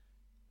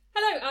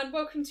and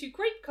welcome to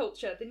Grape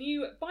Culture, the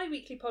new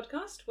bi-weekly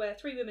podcast where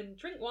three women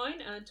drink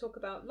wine and talk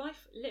about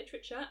life,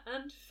 literature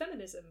and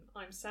feminism.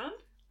 I'm Sam.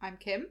 I'm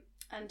Kim.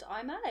 And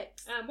I'm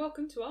Alex. And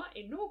welcome to our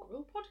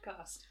inaugural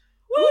podcast.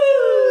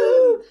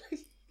 Woo!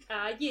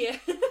 Yeah.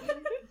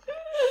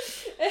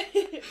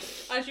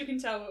 As you can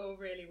tell, we're all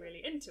really,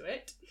 really into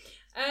it.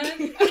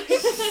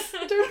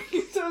 Don't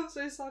you sound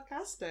so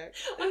sarcastic?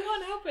 I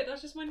can't help it,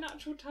 that's just my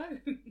natural tone.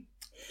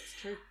 It's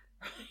true.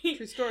 Right.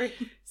 True story.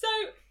 So,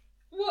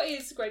 what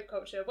is grape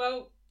culture?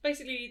 Well,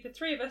 basically the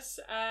three of us,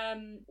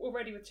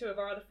 already with two of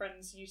our other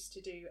friends, used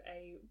to do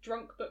a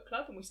drunk book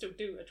club, and we still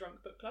do a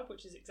drunk book club,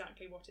 which is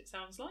exactly what it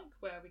sounds like,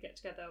 where we get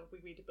together, we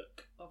read a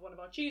book of one of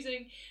our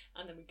choosing,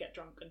 and then we get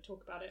drunk and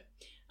talk about it,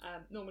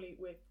 normally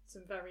with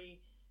some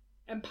very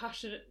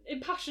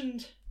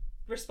impassioned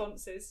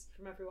responses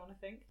from everyone, I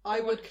think. I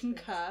would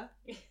concur.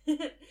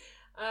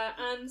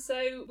 And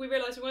so we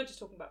realised we weren't just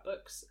talking about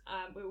books,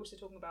 we were also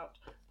talking about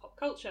pop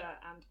culture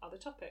and other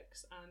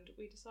topics, and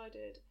we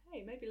decided,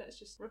 hey, maybe let's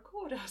just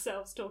record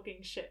ourselves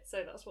talking shit.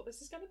 So that's what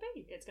this is going to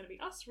be. It's going to be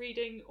us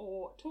reading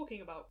or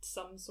talking about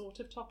some sort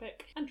of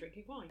topic and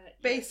drinking wine.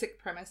 Basic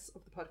premise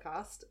of the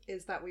podcast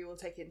is that we will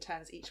take in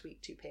turns each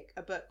week to pick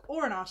a book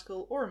or an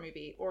article or a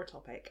movie or a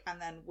topic, and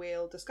then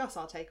we'll discuss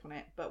our take on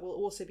it, but we'll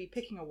also be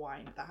picking a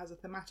wine that has a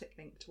thematic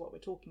link to what we're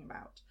talking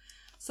about.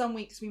 Some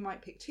weeks we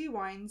might pick two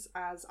wines,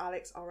 as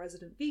Alex, our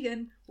resident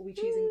vegan, will be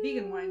choosing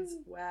vegan wines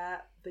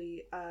where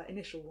the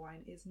initial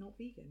wine is not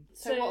vegan.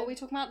 So what are we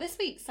talking about this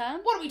week, Sam?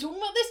 What are we talking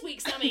about this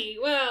week, Sammy?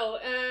 Our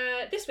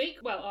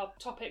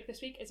topic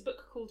this week is a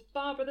book called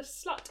Barbara the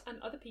Slut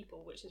and Other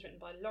People, which is written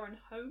by Lauren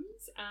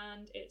Holmes,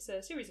 and it's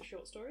a series of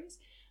short stories.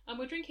 And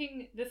we're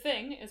drinking The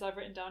Thing, as I've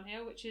written down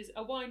here, which is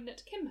a wine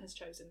that Kim has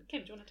chosen.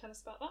 Kim, do you want to tell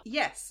us about that?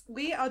 Yes,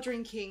 we are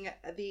drinking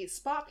the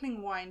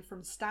sparkling wine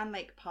from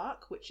Stanlake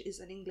Park, which is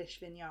an English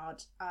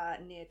vineyard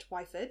near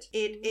Twyford.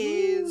 It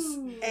is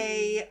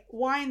a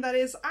wine that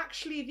is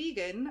actually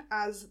vegan,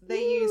 as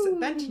they use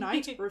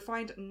bentonite,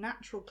 refined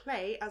natural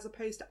clay, as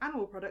opposed to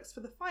animal products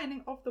for the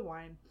fining of the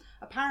wine.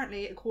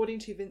 Apparently, according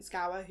to Vince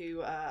Gower,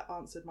 who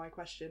answered my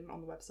question on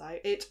the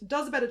website, it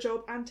does a better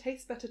job and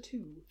tastes better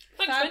too.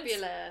 Thanks,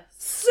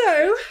 Fabulous.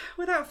 So,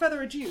 without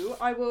further ado,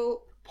 I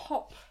will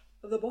pop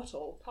the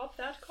bottle. Pop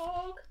that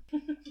cork. Now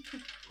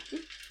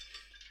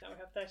we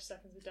have 30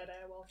 seconds of dead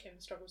air while Kim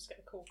struggles to get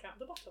the cork out of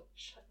the bottle.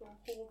 Shut your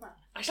whore mouth.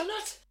 I shall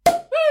not!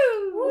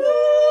 Woo!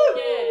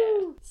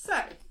 Yeah!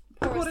 So,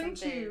 Pour us according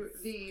some to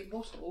beers. the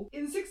bottle,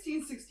 in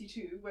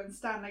 1662, when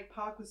Stanlake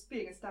Park was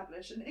being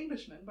established, an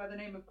Englishman by the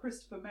name of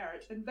Christopher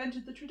Merritt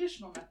invented the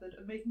traditional method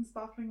of making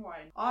sparkling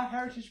wine. Our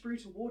Heritage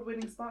Brut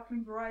award-winning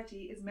sparkling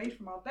variety is made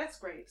from our best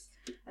grapes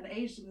and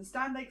aged in the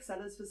Stanlake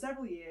cellars for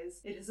several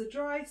years. It has a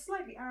dry,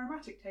 slightly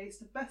aromatic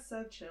taste and best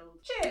served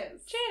chilled.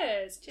 Cheers!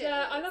 Cheers!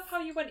 Cheers. I love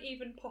how you went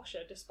even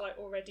posher despite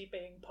already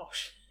being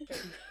posh.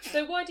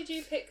 So why did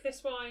you pick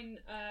this wine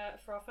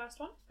for our first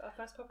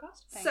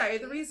podcast? So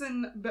the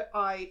reason that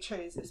I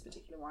chose this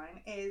particular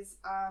wine is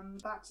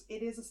that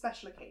it is a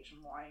special occasion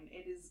wine.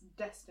 It is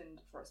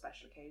destined for a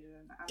special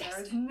occasion, and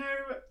there is no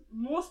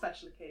more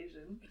special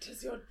occasion It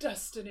is your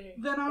destiny.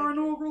 than our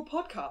inaugural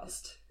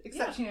podcast.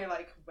 Except,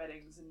 like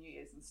weddings and New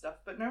Year's and stuff,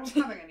 but no one's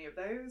having any of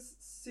those,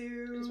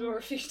 Because so... we'll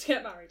refuse to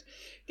get married.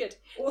 Good.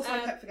 Also, I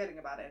kept forgetting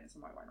about it, and it's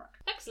on my wine rack.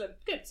 Excellent.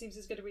 Good. Seems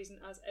as good a reason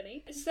as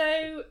any.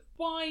 So,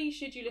 why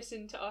should you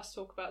listen to us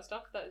talk about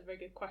stuff? That is a very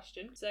good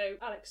question. So,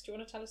 Alex, do you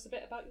want to tell us a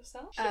bit about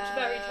yourself? She looked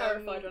very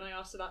terrified when I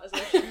asked her that, as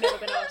though she'd never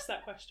been asked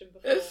that question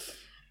before.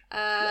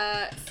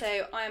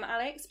 So I'm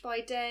Alex.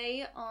 By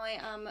day, I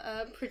am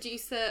a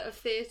producer of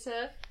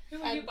theatre.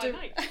 Who are you by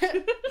night?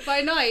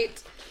 By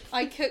night,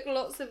 I cook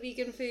lots of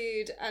vegan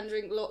food and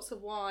drink lots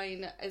of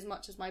wine, as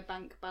much as my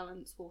bank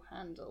balance will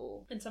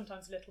handle. And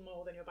sometimes a little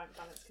more than your bank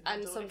balance can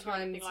And handle. If you're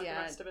anything sometimes,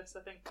 like the rest of us, I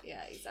think.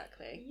 Yeah,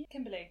 exactly.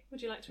 Kimberly,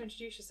 would you like to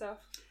introduce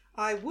yourself?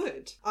 I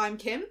would. I'm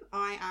Kim.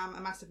 I am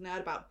a massive nerd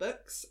about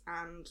books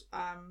and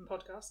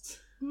Podcasts.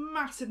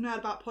 massive nerd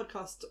about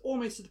podcasts,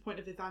 almost to the point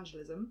of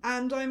evangelism.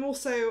 And I'm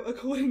also,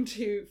 according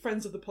to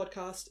friends of the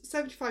podcast,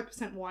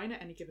 75% wine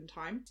at any given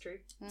time. It's true.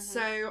 Mm-hmm.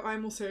 So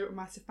I'm also a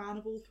massive fan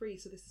of all three,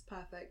 so this is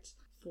perfect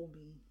for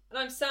me. And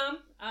I'm Sam,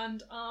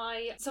 and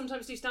I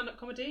sometimes do stand-up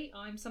comedy.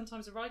 I'm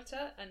sometimes a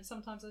writer, and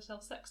sometimes I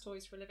sell sex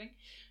toys for a living.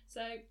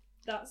 So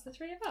that's the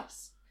three of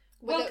us.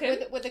 Welcome.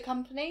 With a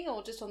company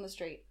or just on the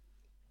street?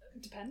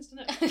 Depends,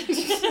 doesn't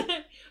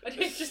it? I do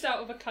it just out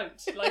of a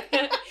coat. Like,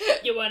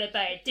 you want to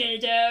buy a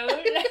dildo?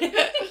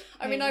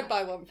 I mean, I'd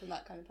buy one from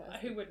that kind of person.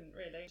 Who wouldn't,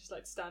 really? Just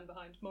like stand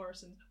behind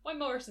Morrison's. Why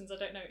Morrison's? I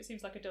don't know. It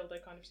seems like a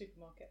dildo kind of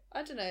supermarket.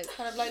 I don't know. It's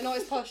kind of like not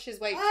as posh as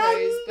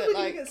Waitrose, but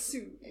like. Get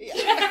sued.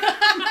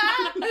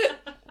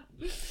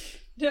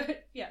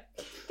 Yeah,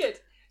 good.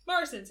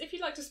 Morrison's, if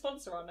you'd like to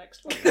sponsor our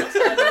next podcast,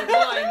 either with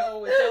wine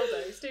or with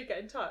dildos, do get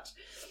in touch.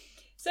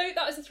 So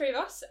that is the three of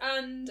us,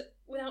 and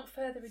without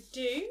further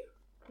ado,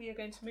 we are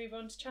going to move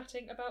on to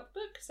chatting about the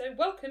book. So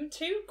welcome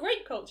to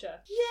Grape Culture.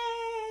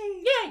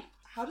 Yay! Yay!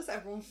 How does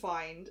everyone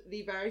find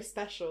the very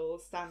special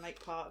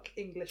Stanlake Park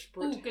English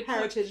Brut Ooh, good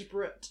Heritage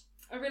Brut?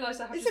 I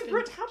realised I have Is just it been...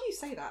 Brut? How do you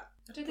say that?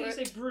 I don't think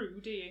you say brew,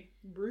 do you?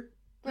 Brew.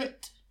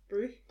 Brut.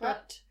 Brew.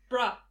 Brut.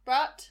 Bruh.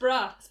 Brut.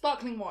 Bruh.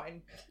 Sparkling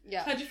wine.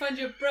 Yeah. How'd you find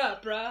your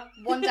bruh?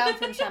 One down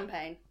from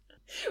champagne.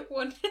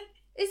 One.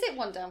 Is it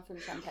one down from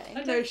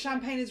champagne? No,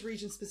 champagne is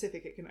region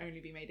specific. It can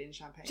only be made in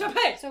Champagne.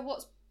 Champagne! So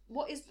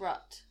what is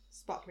Brut?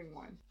 Sparkling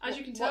wine. As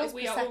you can What tell, is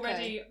we are Prosecco?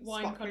 already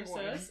wine Sparkling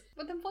connoisseurs.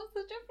 But then what's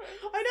the difference?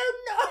 I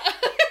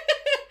don't know.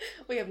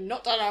 We have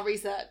not done our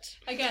research.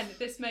 Again,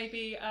 this may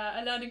be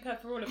a learning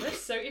curve for all of us,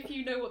 so if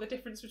you know what the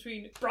difference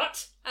between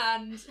Brut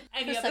and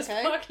any other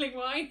Prosecco. sparkling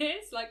wine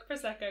is, like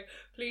Prosecco,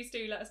 please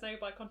do let us know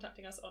by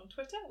contacting us on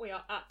Twitter. We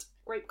are at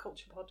Grape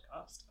Culture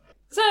Podcast.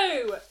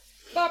 So,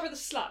 Barbara the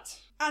Slut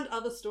And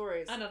other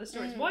stories. and other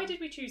stories. Why did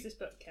we choose this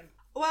book, Kim?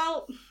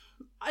 Well,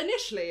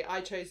 initially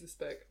I chose this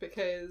book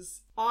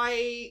because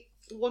I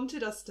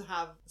wanted us to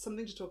have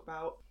something to talk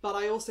about, but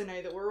I also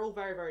know that we're all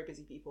very, very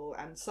busy people,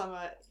 and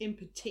summer in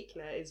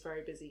particular is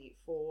very busy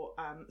for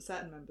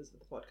certain members of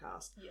the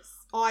podcast. Yes.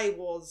 I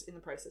was in the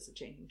process of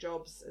changing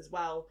jobs as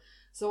well,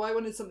 so I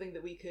wanted something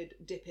that we could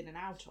dip in and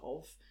out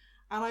of.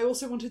 And I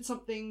also wanted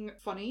something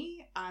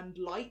funny and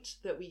light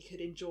that we could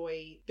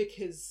enjoy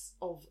because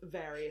of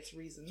various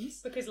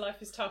reasons. Because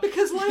life is tough.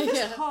 Because life is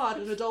Yeah. hard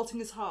and adulting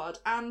is hard.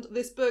 And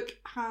this book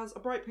has a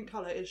bright pink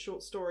colour, is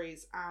short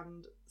stories,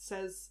 and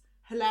says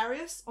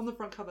hilarious on the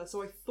front cover,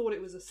 so I thought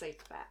it was a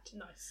safe bet.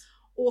 Nice.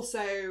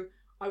 Also,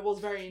 I was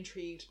very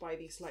intrigued by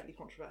the slightly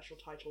controversial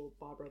title,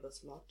 Barbara the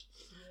Slut.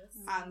 Yes.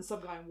 And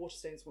some guy in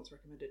Waterstones once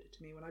recommended it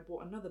to me when I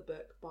bought another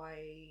book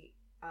by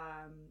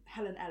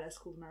Helen Ellis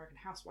called American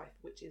Housewife,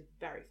 which is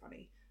very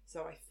funny.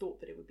 So I thought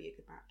that it would be a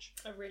good match.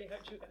 I really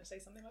hoped you were going to say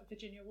something like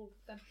Virginia Woolf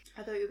then.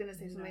 I thought you were going to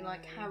say something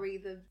like No. Harry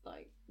the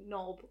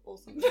knob or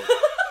something.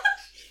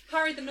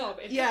 Harry the Knob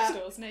in Yeah.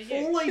 bookstores near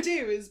you. All I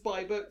do is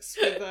buy books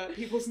with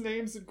people's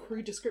names and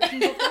crude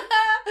descriptions of them.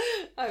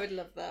 I would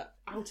love that.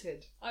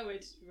 Outed. I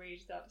would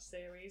read that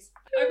series.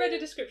 I read a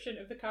description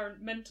of the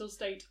current mental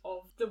state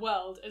of the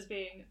world as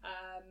being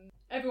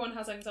everyone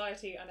has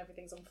anxiety and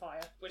everything's on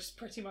fire, which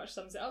pretty much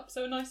sums it up.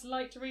 So a nice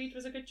light read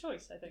was a good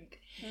choice, I think.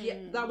 Yeah,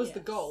 that was the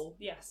Yes. goal,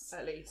 Yes.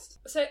 at least.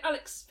 So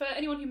Alex, for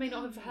anyone who may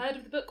not have heard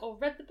of the book or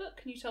read the book,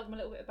 can you tell them a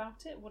little bit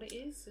about it, what it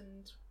is,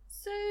 and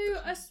So,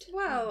 I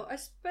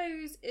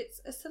suppose it's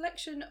a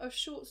selection of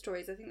short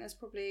stories. I think there's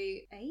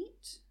probably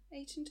eight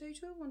in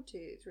total. 1,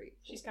 2, 3, 4,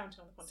 she's counting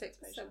on the context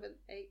 6, page. 7,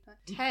 8,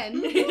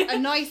 9, 10. A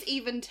nice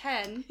even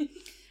 10.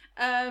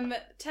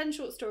 10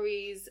 short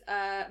stories,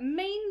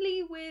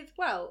 mainly with,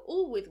 well,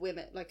 all with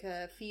women, like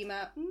a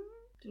female.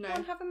 Did No.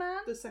 one have a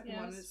man? The second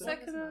Yeah, one is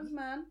Second one was a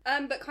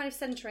man. But kind of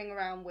centering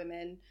around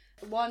women.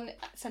 One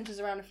centers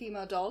around a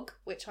female dog,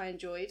 which I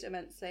enjoyed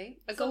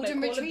immensely. A Some may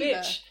golden call a retriever.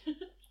 bitch.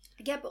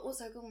 Yeah, but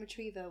also a golden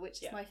retriever, which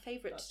is Yeah, my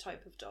favourite that's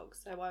type of dog.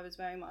 So I was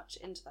very much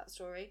into that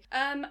story.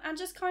 And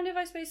just kind of,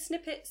 I suppose,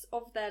 snippets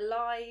of their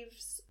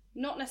lives.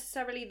 Not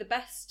necessarily the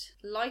best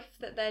life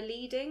that they're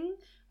leading,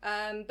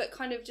 but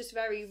kind of just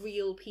very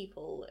real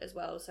people as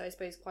well. So I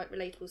suppose quite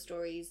relatable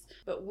stories,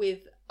 but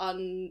with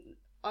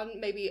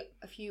maybe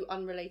a few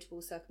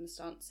unrelatable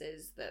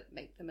circumstances that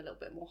make them a little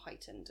bit more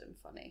heightened and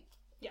funny.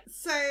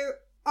 So,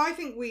 I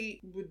think we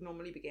would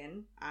normally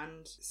begin,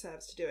 and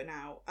serves to do it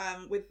now,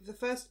 with the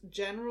first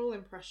general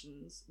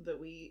impressions that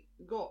we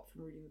got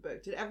from reading the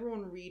book. Did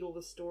everyone read all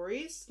the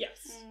stories?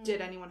 Yes. Did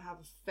anyone have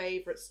a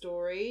favourite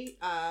story?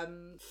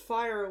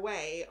 Fire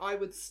away. I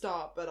would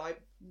start, but I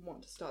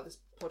want to start this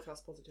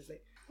podcast positively.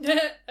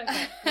 Okay,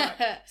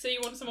 right. So you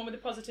want someone with a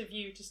positive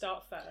view to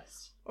start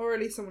first? Or at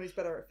least someone who's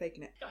better at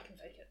faking it. I can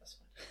fake it, that's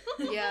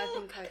fine. Yeah, I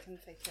think I can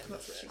fake it.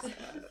 That's what she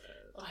said.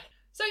 Right.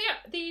 So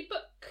yeah, the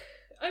book,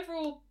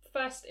 overall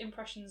first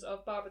impressions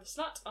of Barbara the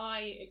Slut,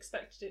 I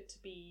expected it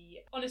to be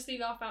honestly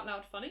laugh out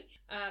loud funny,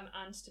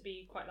 and to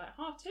be quite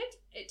light-hearted.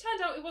 It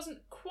turned out it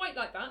wasn't quite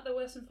like that. There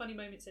were some funny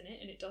moments in it,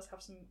 and it does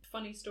have some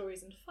funny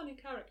stories and funny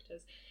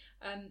characters.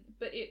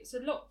 But it's a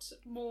lot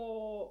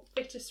more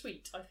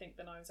bittersweet, I think,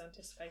 than I was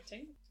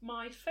anticipating.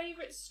 My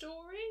favourite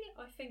story,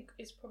 I think,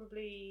 is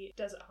probably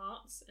Desert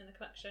Hearts in the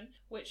collection,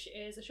 which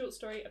is a short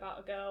story about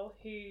a girl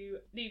who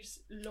leaves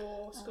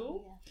law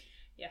school. Oh, yeah.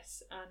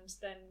 Yes, and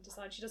then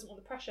decides she doesn't want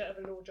the pressure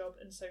of a law job,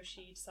 and so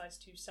she decides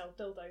to sell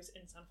dildos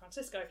in San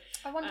Francisco.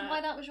 I wonder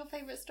why that was your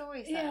favourite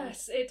story, Sam.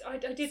 Yes, I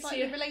did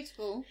Slightly see.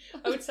 relatable.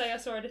 I would say I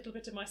saw a little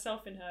bit of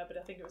myself in her, but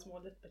I think it was more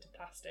a little bit of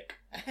plastic.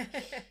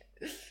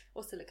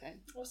 Or silicone.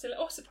 Or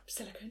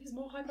silicone is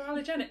more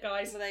hypoallergenic,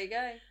 guys. Well, there you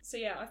go. So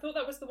yeah, I thought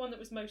that was the one that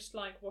was most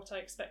like what I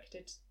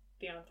expected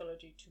the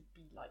anthology to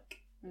be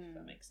like, if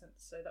that makes sense.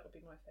 So that would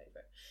be my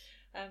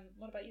favourite.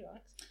 What about you,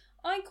 Alex?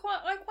 I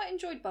quite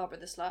enjoyed Barbara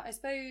the Slut. I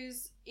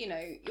suppose,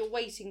 you're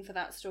waiting for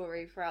that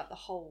story throughout the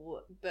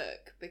whole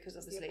book because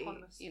obviously,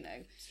 eponymous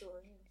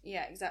story.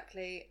 Yeah,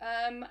 exactly.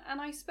 And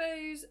I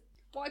suppose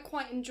what I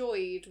quite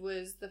enjoyed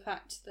was the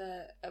fact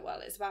that,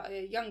 it's about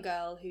a young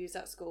girl who's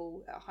at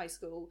high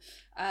school,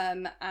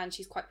 and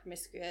she's quite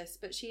promiscuous,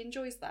 but she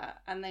enjoys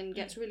that and then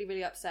gets really,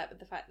 really upset with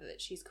the fact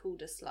that she's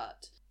called a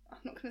slut. I'm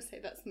not going to say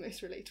that's the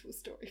most relatable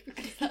story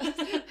because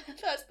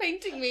that's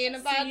painting me in a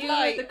See bad you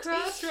light. at the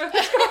crossroads.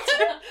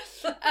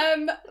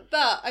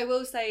 But I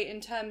will say,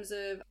 in terms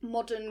of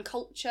modern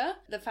culture,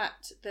 the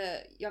fact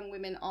that young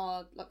women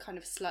are like kind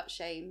of slut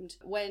shamed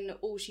when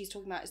all she's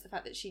talking about is the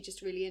fact that she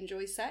just really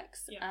enjoys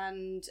sex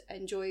and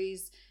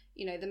enjoys,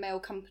 you know, the male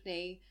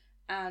company.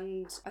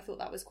 And I thought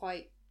that was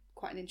quite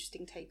an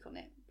interesting take on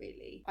it,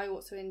 really. I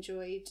also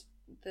enjoyed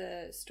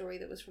the story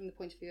that was from the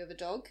point of view of a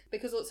dog,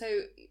 because also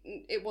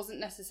it wasn't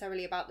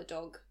necessarily about the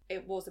dog,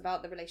 it was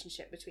about the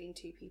relationship between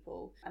two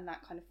people and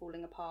that kind of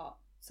falling apart.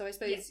 So I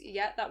suppose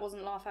that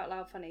wasn't laugh out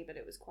loud funny, but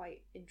it was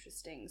quite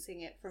interesting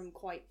seeing it from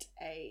quite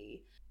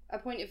a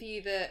point of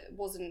view that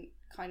wasn't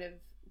kind of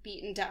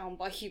beaten down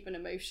by human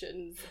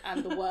emotions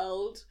and the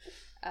world.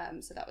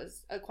 So that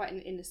was quite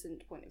an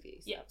innocent point of view,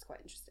 so that was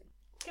quite interesting.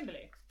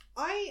 Kimberly.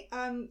 I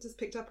just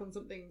picked up on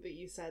something that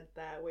you said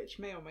there, which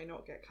may or may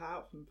not get cut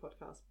out from the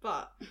podcast,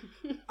 but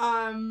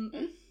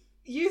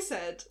you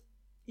said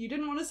you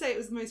didn't want to say it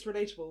was the most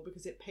relatable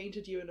because it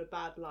painted you in a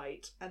bad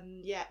light,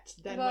 and yet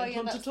then went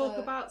on to talk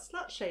about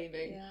slut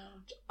shaming,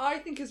 which I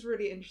think is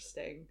really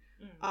interesting.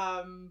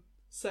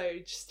 So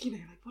just, you know,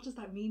 like, what does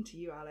that mean to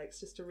you, Alex?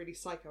 Just to really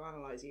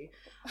psychoanalyze you.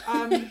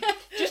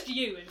 Just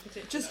you in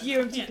particular. Just you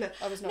in particular.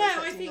 I was not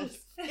I think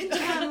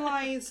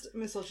internalised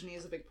misogyny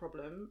is a big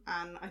problem,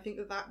 and I think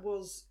that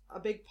was a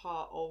big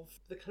part of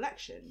the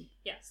collection.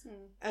 Yes.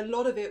 A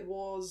lot of it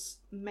was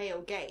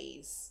male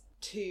gaze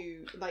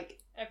to, like...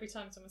 Every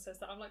time someone says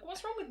that, I'm like,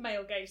 what's wrong with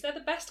male gaze? They're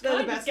the best They're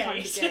kind the best of kind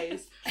of gaze.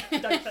 gaze.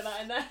 Don't put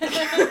that in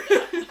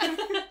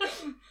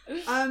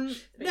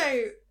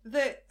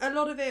there. A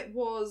lot of it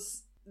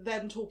was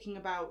them talking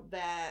about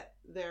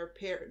their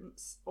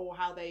appearance or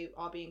how they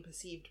are being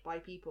perceived by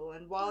people,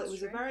 and while it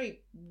was a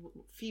very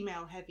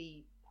female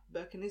heavy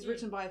book and is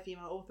written by a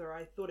female author,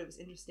 I thought it was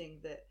interesting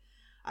that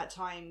at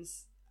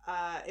times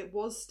it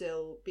was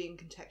still being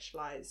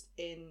contextualized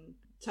in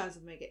terms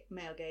of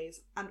male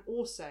gaze, and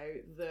also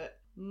that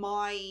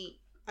my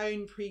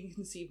own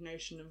preconceived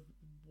notion of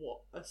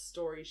what a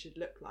story should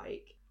look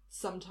like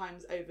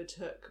sometimes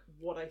overtook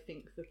what I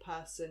think the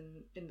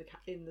person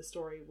in the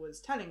story was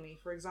telling me.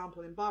 For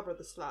example, in Barbara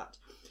the Slut,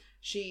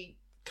 she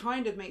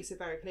kind of makes it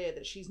very clear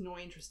that she's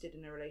not interested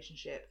in a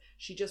relationship.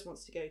 She just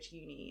wants to go to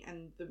uni,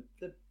 and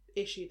the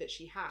issue that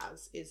she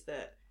has is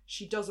that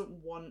she doesn't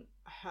want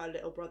her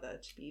little brother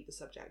to be the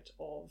subject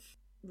of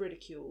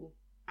ridicule,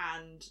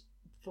 and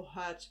for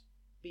her to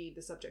be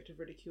the subject of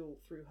ridicule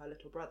through her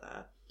little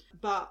brother.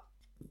 But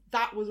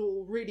that was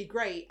all really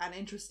great and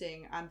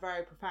interesting and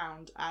very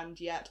profound, and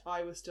yet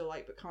I was still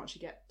like, but can't she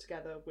get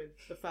together with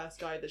the first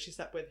guy that she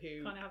slept with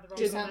who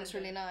sounds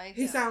really nice?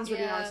 Who sounds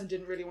really nice and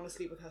didn't really want to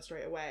sleep with her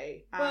straight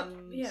away.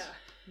 And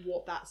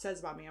what that says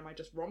about me, am I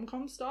just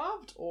rom-com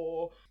starved?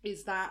 Or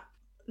is that,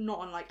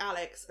 not unlike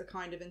Alex, a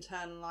kind of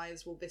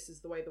internalised, well, this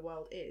is the way the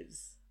world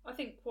is? I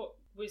think what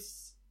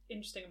was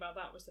interesting about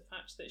that was the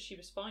fact that she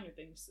was fine with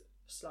being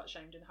slut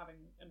shamed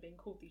and being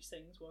called these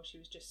things while she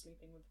was just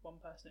sleeping with one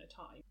person at a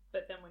time.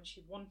 But then when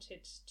she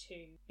wanted to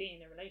be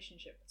in a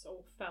relationship,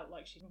 or felt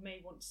like she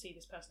may want to see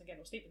this person again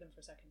or sleep with them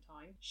for a second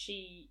time,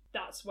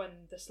 that's when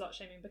the slut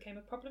shaming became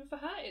a problem for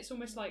her. It's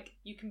almost like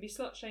you can be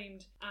slut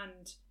shamed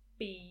and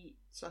be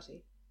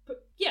slutty.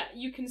 But yeah,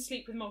 you can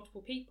sleep with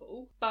multiple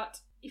people, but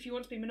if you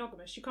want to be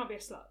monogamous, you can't be a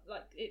slut.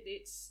 Like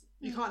it's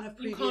you can't have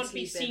you can't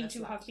be seen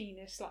to have been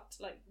a slut.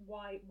 Like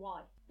why?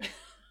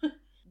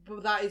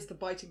 But that is the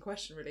biting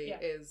question, really,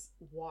 is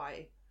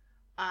why?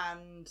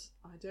 And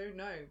I don't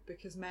know,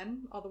 because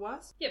men are the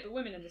worst. Yeah, but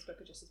women in this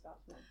book are just as bad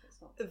as men. It's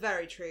not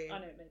very true. I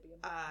know it may be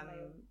a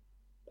male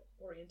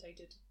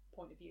orientated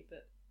point of view,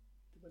 but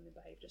the women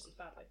behave just as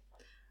badly.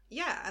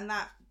 Yeah, and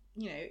that,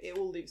 you know, it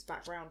all loops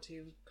back round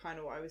to kind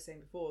of what I was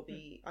saying before,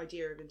 the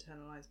idea of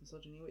internalised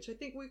misogyny, which I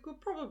think we could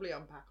probably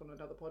unpack on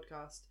another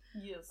podcast.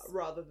 Yes.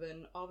 Rather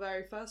than our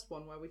very first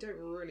one where we don't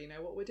really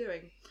know what we're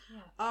doing.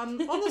 Yeah. On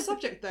the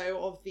subject,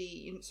 though, of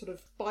the sort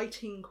of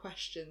biting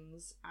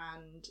questions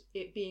and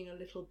it being a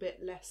little bit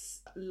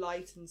less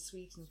light and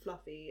sweet and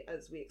fluffy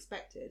as we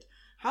expected,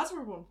 how's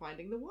everyone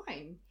finding the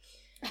wine?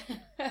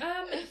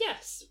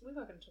 Yes, we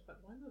were going to talk about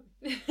the wine,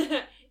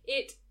 weren't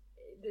we?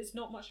 There's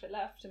not much of it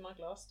left in my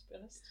glass, to be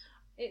honest.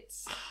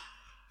 It's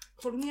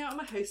calling me out on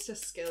my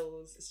hostess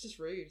skills. It's just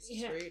rude. It's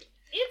just rude.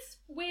 It's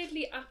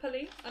weirdly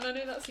appley, and I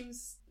know that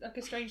seems like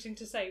a strange thing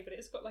to say, but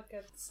it's got like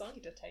a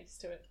cider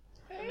taste to it.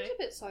 It is a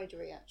bit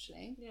cidery,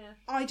 actually. Yeah.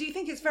 I do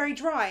think it's very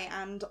dry,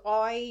 and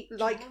I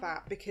like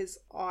that because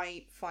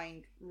I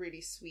find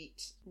really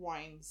sweet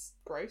wines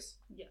gross.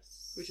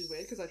 Yes. Which is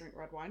weird because I drink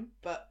red wine,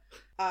 but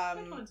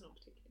red wine's not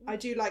particularly. I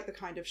do like the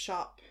kind of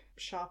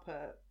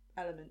sharper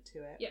element to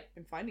it. Yeah.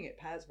 I'm finding it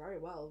pairs very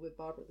well with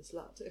Barbara the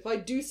Slut, if I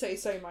do say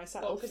so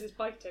myself. Well, because it's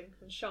biting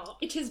and sharp.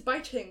 It is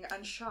biting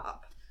and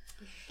sharp.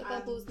 The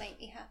bubbles make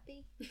me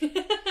happy.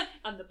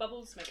 And the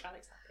bubbles make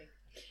Alex happy.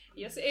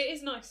 Yes, it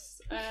is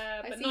nice.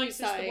 But nice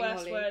is the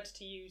worst word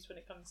to use when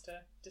it comes to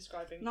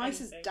describing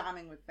nice anything. Is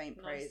damning with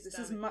faint praise. This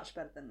is much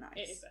better than nice.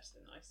 It is better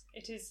than nice.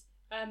 It is,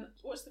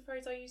 what's the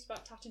phrase I used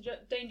about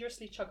Tattinger?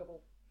 Dangerously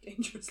chuggable.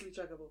 dangerously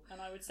chuggable.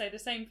 And I would say the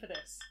same for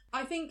this.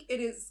 I think it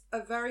is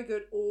a very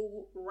good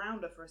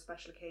all-rounder for a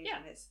special occasion.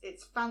 Yeah.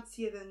 It's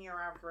fancier than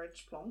your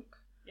average plonk,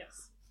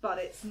 Yes. but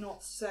it's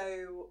not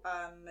so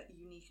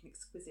unique and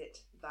exquisite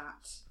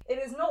that... It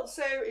is not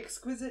so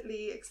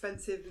exquisitely,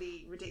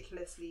 expensively,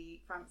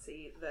 ridiculously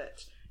fancy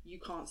that you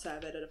can't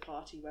serve it at a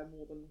party where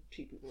more than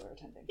 2 people are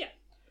attending. Yeah.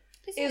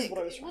 Is what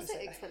I was trying Was to it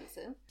say.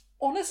 expensive?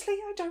 Honestly,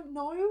 I don't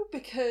know,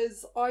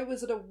 because I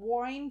was at a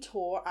wine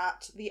tour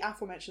at the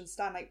aforementioned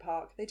Stanlake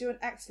Park. They do an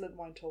excellent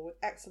wine tour with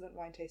excellent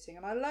wine tasting,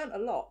 and I learnt a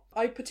lot.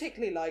 I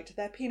particularly liked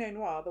their Pinot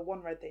Noir, the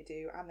one red they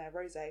do, and their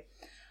Rosé.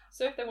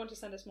 So if they want to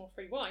send us more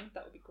free wine,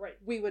 that would be great.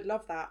 We would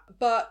love that.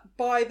 But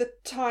by the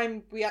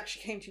time we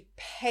actually came to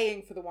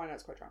paying for the wine, I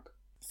was quite drunk.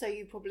 So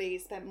you probably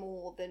spent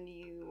more than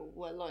you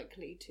were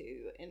likely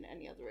to in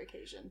any other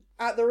occasion.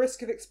 At the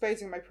risk of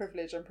exposing my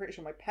privilege, I'm pretty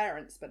sure my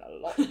parents spent a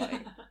lot of money.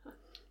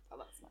 Oh,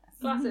 that's nice.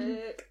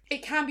 Classic.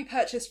 It can be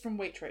purchased from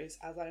Waitrose,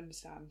 as I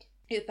understand.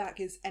 If that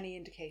gives any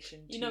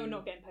indication to... You know we're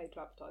not getting paid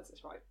to advertise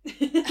this, right?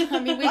 I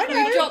mean, I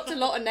know. we've dropped a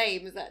lot of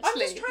names, actually. I'm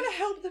just trying to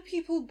help the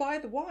people buy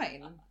the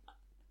wine.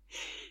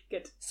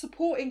 Good.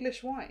 Support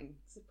English wine.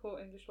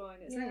 Support English wine.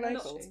 It's Eat not-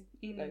 local. Mm.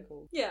 Eat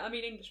local. Yeah, I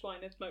mean, English wine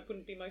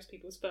wouldn't be most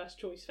people's first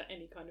choice for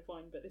any kind of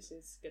wine, but this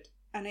is good.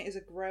 And it is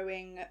a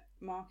growing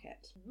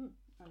market. Mm.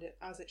 And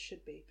as it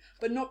should be.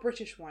 But not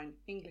British wine,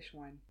 English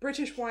wine.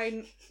 British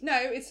wine, no,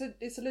 it's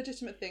a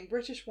legitimate thing.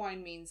 British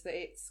wine means that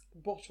it's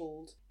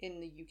bottled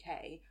in the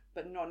UK,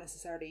 but not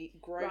necessarily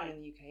grown Right.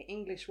 in the UK.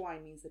 English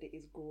wine means that it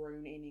is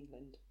grown in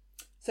England.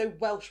 So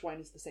Welsh wine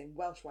is the same.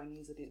 Welsh wine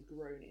means that it's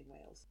grown in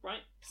Wales. Right?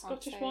 Can't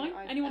Scottish say wine?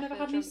 I've Anyone ever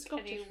had any drunk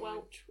Scottish any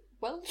wine?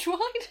 Welsh wine?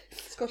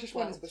 Scottish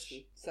wine is Welsh.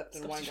 whiskey, served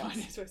in a wine Scottish wine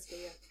glass. is whiskey,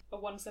 yeah. A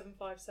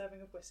 175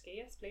 serving of whiskey,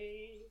 yes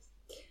please.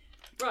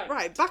 Right.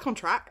 Right, back on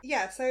track.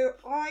 Yeah, so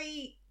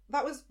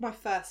that was my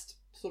first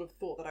sort of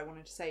thought that I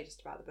wanted to say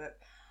just about the book.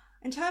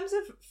 In terms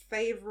of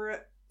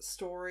favourite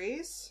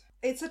stories,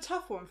 it's a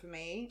tough one for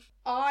me.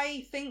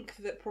 I think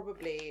that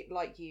probably,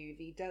 like you,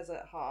 the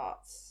Desert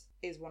Hearts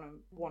is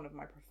one of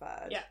my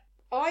preferred. Yeah.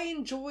 I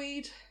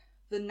enjoyed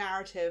the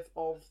narrative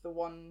of the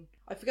one,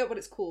 I forget what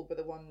it's called, but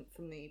the one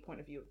from the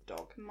point of view of the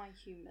dog. My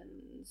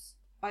Humans.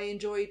 I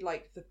enjoyed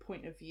like the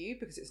point of view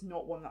because it's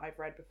not one that I've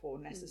read before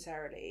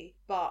necessarily,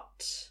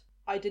 but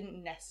I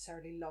didn't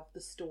necessarily love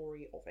the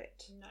story of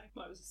it. No,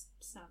 well, it was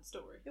a sad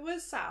story. It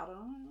was sad. I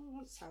don't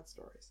want sad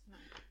stories. No.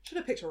 Should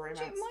have picked a romance.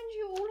 Mind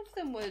you, all of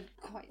them were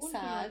quite All of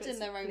them were a sad bit in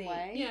their own bleak.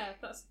 way. Yeah,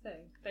 that's the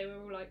thing. They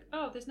were all like,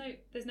 "Oh, there's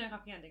no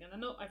happy ending,"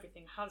 and not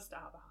everything has to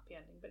have a happy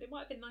ending. But it might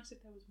have been nice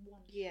if there was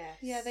one. Yes.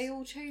 Yeah, they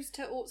all chose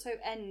to also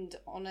end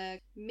on a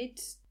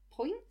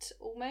mid-point,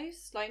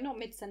 almost. Like, not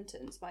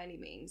mid-sentence by any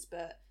means,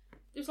 but...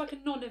 It was like a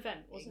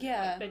non-event, wasn't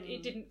Yeah. it? Like,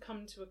 it didn't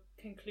come to a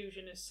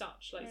conclusion as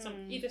such. Like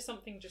either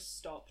something just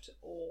stopped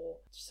or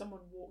someone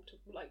walked.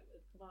 Like,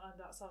 well,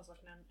 that sounds like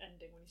an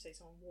ending when you say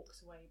someone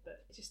walks away,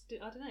 but it just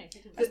I don't know. It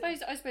didn't.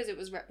 I suppose it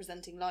was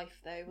representing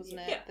life, though, wasn't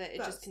it? Yeah, that it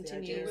that's just the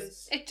idea.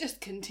 continues. It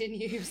just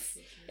continues.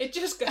 It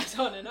just goes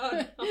on and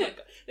on. Oh my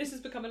god, this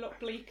has become a lot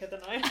bleaker than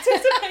I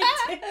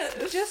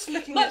anticipated. Just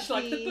looking Much at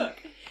like the book.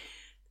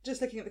 Just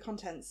looking at the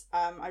contents,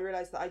 I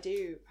realised that I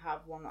do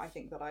have one that I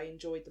think that I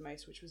enjoyed the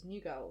most, which was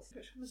New Girls.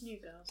 Which one was New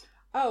Girls?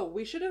 Oh,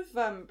 we should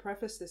have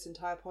prefaced this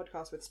entire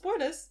podcast with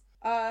spoilers.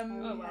 Oh,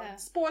 well. Yeah.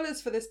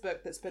 Spoilers for this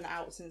book that's been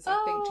out since I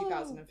think Oh.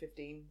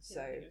 2015,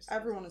 so I think it was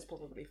everyone is 2015.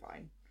 probably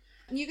fine.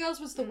 New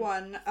Girls was the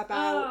one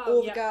about Oh,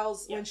 all the yeah,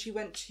 girls yeah. when she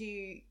went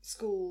to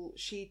school.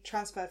 She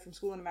transferred from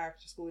school in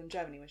America to school in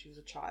Germany when she was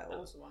a That child.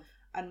 was the one.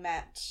 And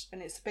met,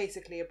 and it's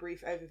basically a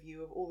brief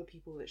overview of all the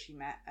people that she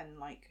met and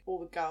like all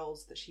the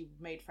girls that she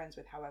made friends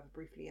with, however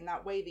briefly, in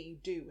that way that you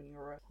do when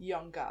you're a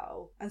young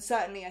girl. And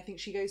certainly I think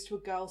she goes to a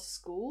girls'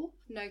 school.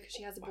 No, because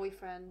she has a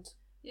boyfriend.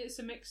 Yeah, it's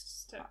a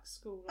mixed sex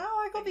school. Oh,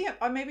 I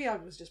got maybe I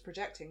was just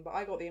projecting, but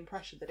I got the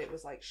impression that it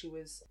was like she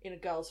was in a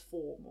girl's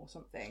form or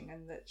something,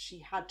 and that she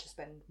had to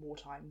spend more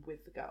time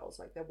with the girls.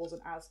 Like there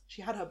wasn't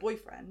she had her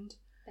boyfriend,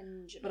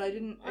 Benjamin. but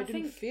I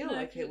didn't feel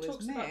like it was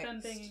talks mixed. about them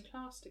being in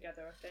class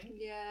together, I think.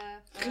 Yeah.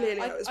 Clearly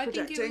I was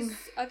projecting.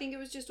 I think it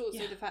was just also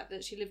Yeah. the fact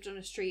that she lived on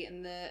a street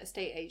and the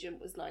estate agent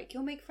was like,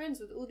 "You'll make friends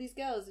with all these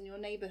girls in your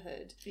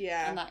neighbourhood,"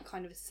 Yeah. and that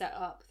kind of set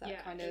up that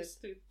Yeah, kind it of. was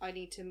through- I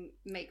need to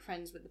make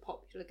friends with the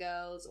popular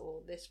girls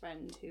or this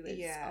friend who is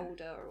Yeah.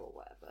 older or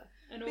whatever.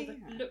 And all But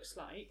the yeah. looks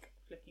like,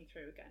 flicking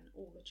through again,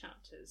 all the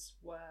chapters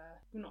were,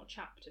 well, not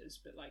chapters,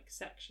 but like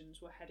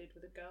sections were headed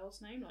with a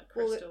girl's name, like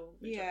Well, Crystal.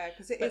 which yeah,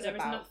 because it but is there is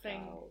about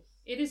nothing- girls.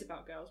 It is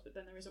about girls, but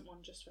then there isn't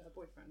one just for her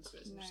boyfriend, so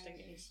it's No. interesting.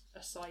 It's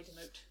a side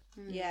note.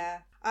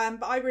 Yeah,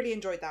 but I really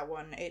enjoyed that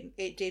one.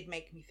 It did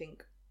make me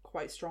think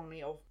quite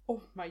strongly of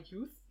my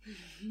youth.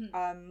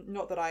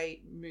 Not that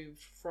I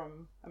moved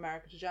from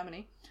America to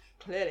Germany,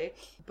 clearly,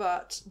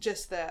 but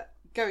just that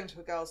going to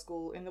a girls'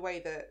 school, in the way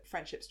that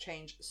friendships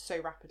change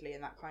so rapidly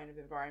in that kind of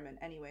environment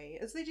anyway,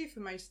 as they do for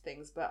most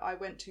things, but I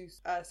went to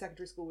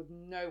secondary school with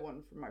no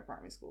one from my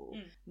primary school,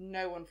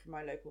 no one from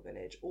my local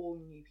village, all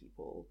new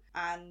people,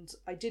 and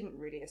I didn't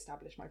really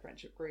establish my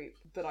friendship group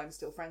that I'm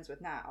still friends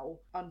with now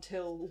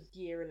until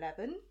year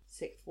 11,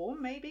 sixth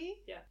form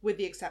maybe, with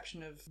the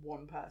exception of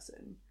one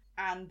person.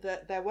 And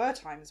that there were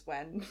times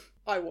when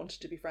I wanted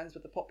to be friends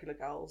with the popular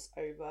girls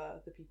over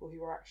the people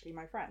who were actually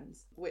my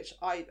friends, which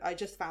I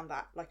just found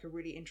that like a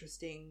really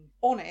interesting,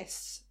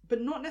 honest,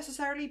 but not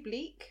necessarily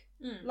bleak.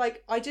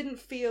 Like, I didn't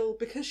feel,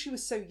 because she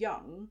was so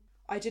young,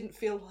 I didn't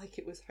feel like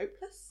it was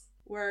hopeless.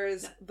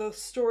 Whereas the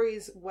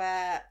stories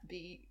where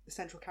the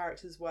central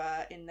characters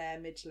were in their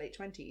mid to late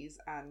 20s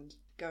and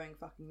going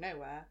fucking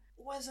nowhere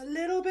was a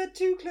little bit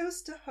too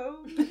close to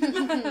home.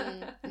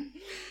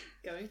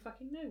 Going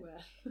fucking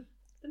nowhere.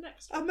 The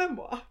next one. A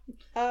memoir.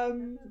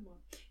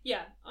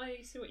 Yeah,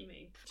 I see what you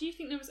mean. Do you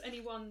think there was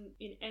anyone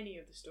in any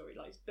of the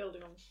storylines,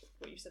 building on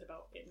what you said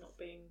about it not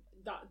being,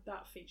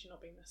 that feature not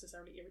being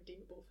necessarily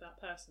irredeemable for that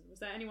person, was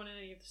there anyone in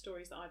any of the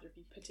stories that either of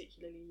you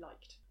particularly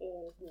liked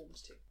or warmed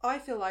to? I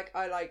feel like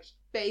I liked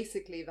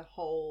basically the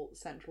whole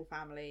central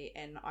family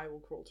in I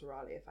Will Crawl to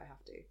Raleigh If I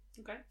Have To.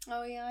 Okay.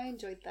 Oh yeah, I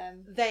enjoyed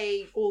them.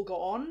 They all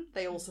got on,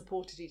 they all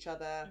supported each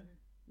other,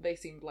 they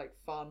seemed like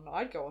fun.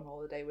 I'd go on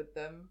holiday with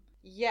them.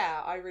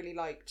 Yeah, I really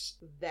liked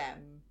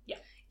them. Yeah.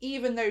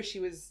 Even though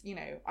she was, you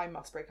know, I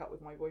must break up with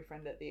my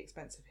boyfriend at the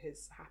expense of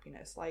his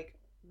happiness. Like,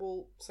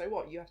 well, so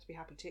what? You have to be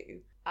happy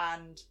too.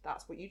 And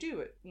that's what you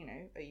do at, you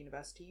know, at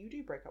university. You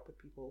do break up with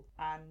people.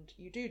 And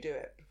you do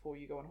it before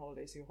you go on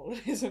holiday so your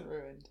holiday isn't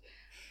ruined.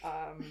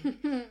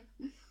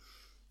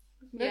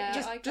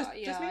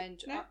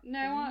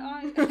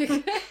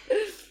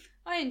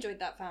 I enjoyed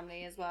that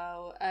family as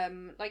well.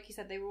 Like you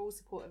said, they were all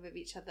supportive of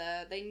each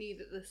other. They knew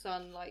that the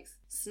son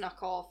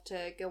snuck off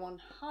to go on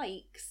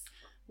hikes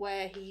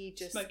where he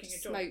just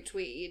smoked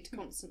weed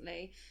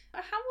constantly.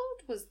 How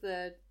old was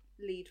the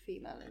lead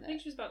female in it? I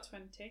think she was about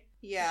 20.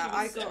 Yeah,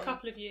 she was a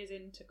couple of years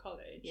into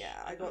college.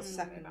 Yeah, I got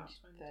second,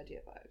 third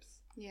year vibes.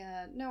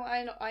 Yeah, no,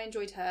 I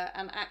enjoyed her,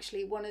 and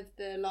actually one of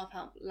the laugh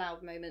out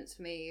loud moments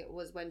for me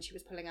was when she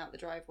was pulling out the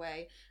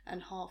driveway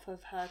and half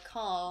of her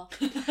car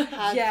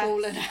had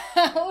fallen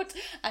out,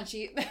 and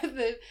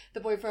the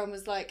boyfriend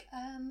was like,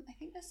 I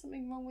think there's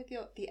something wrong with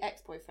the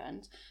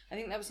ex-boyfriend. I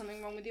think there was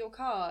something wrong with your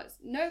car.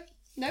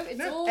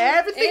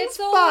 Everything's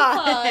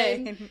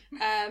fine.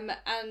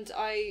 And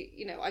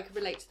I could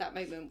relate to that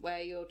moment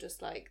where you're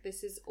just like,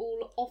 this is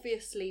all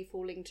obviously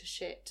falling to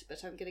shit,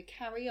 but I'm going to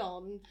carry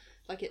on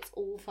like it's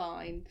all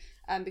fine,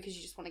 because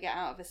you just want to get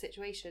out of a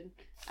situation.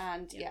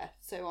 And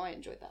so I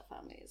enjoyed that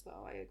family as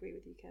well. I agree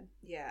with you, Kim.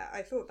 Yeah,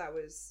 I thought that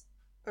was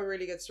a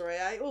really good story.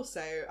 I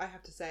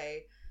have to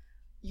say,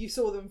 you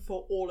saw them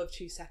for all of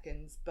 2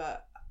 seconds,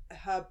 but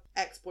her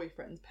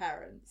ex-boyfriend's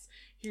parents,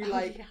 who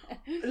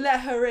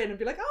let her in and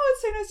be like, oh,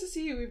 it's so nice to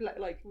see you,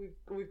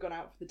 we've gone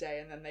out for the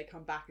day, and then they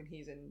come back and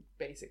he's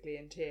basically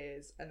in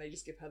tears, and they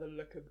just give her the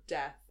look of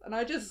death. And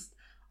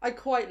I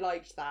quite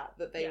liked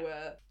that they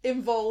were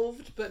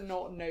involved but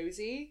not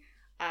nosy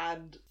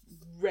and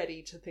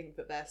ready to think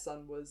that their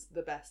son was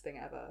the best thing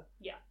ever.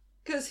 Yeah.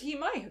 Because he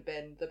might have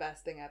been the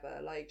best thing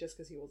ever. Like, just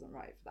because he wasn't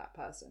right for that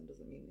person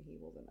doesn't mean that he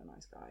wasn't a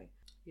nice guy.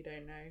 You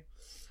don't know.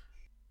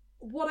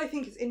 What I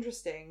think is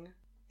interesting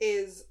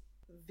is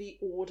the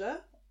order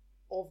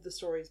of the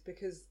stories,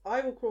 because I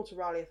Will Crawl to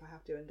Raleigh If I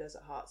Have To and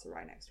Desert Hearts are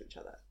right next to each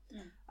other.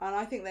 And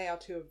I think they are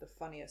two of the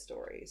funniest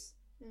stories.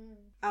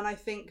 And I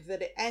think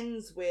that it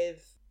ends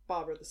with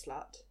Barbara the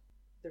Slut,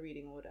 the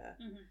reading order,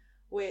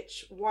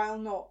 which, while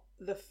not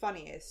the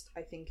funniest,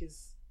 I think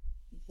is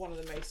one of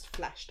the most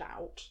fleshed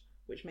out,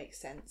 which makes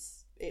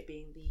sense, it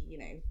being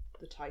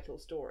the title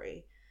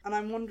story. And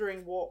I'm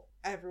wondering what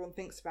everyone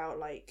thinks about,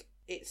 like,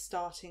 it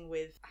starting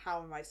with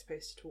How Am I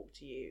Supposed to Talk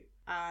to You,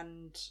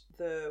 and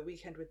the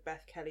Weekend with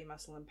Beth Kelly,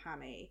 Muscle and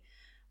Pammy,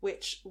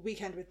 which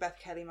Weekend with Beth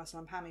Kelly, Muscle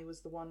and Pammy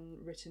was the one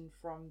written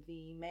from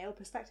the male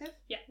perspective.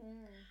 Yeah.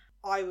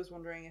 I was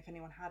wondering if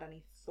anyone had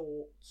any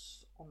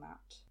thoughts on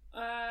that.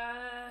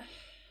 I'm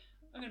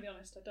going to be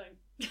honest, I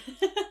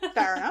don't.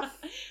 Fair enough.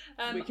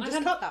 We can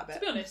just cut that bit. To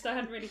be honest, I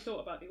hadn't really thought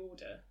about the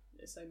order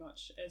so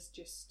much as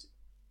just...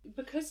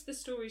 Because the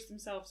stories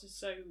themselves are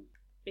so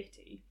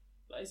bitty,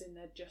 as in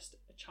they're just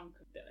a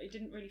chunk of it, it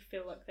didn't really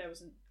feel like there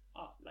was an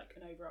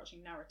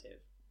overarching narrative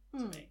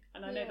to me.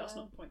 And I know that's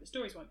not the point. The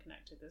stories weren't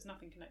connected. There's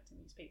nothing connecting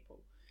these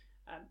people,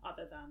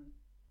 other than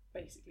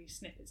basically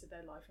snippets of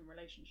their life and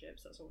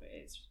relationships. That's all it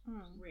is,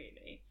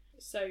 really.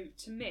 So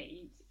to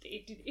me,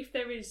 if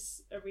there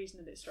is a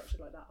reason that it's structured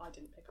like that, I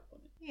didn't pick up on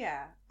it.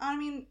 Yeah, I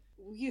mean,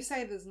 you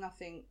say there's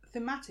nothing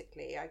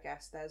thematically. I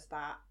guess there's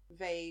that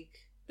vague.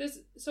 There's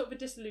sort of a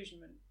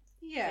disillusionment.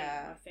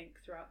 Yeah, thing, I think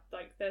throughout,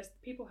 like, there's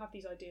people have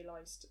these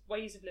idealized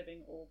ways of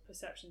living or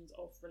perceptions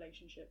of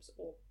relationships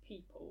or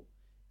people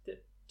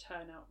that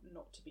turn out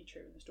not to be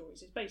true in the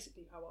stories. It's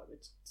basically how I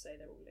would say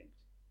they're all linked.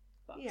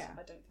 But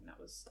I don't think that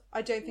was.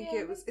 I don't think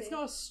it was. It's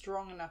not a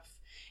strong enough.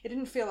 It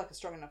didn't feel like a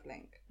strong enough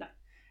link. No.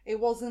 It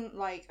wasn't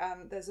like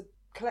there's a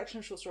collection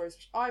of short stories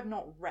which I've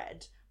not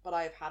read, but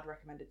I've had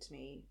recommended to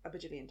me a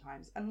bajillion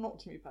times, and not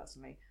to me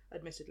personally,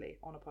 admittedly,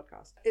 on a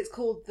podcast. It's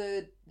called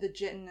the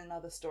Jinn and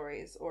Other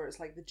Stories, or it's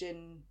like the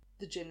Jinn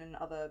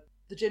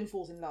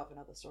falls in love and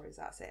other stories.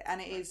 That's it, and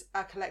it is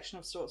a collection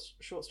of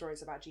short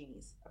stories about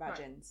genies, about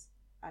jinns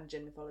and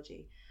jinn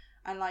mythology,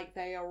 and like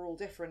they are all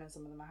different, and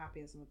some of them are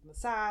happy, and some of them are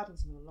sad, and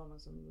some of them are long,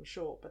 and some of them are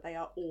short, but they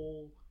are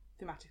all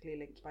thematically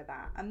linked by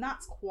that, and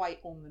that's quite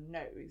on the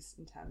nose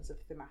in terms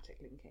of thematic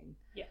linking.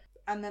 Yeah.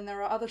 And then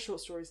there are other short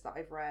stories that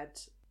I've read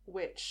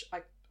which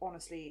I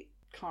honestly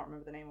can't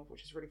remember the name of,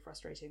 which is really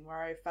frustrating,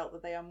 where I felt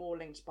that they are more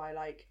linked by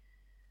like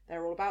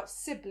they're all about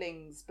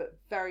siblings but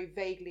very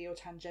vaguely or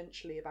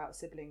tangentially about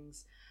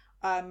siblings.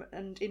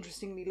 And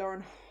interestingly,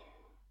 Lauren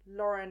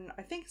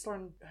I think it's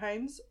Lauren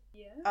Holmes.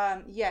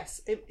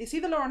 Yes, it's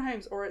either Lauren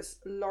Holmes or it's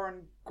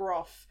Lauren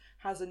Groff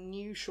has a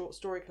new short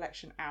story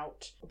collection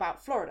out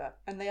about Florida,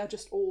 and they are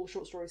just all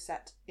short stories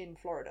set in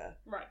Florida.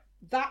 Right.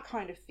 That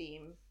kind of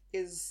theme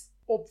is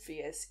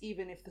obvious,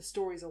 even if the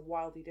stories are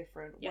wildly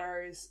different,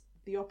 whereas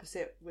the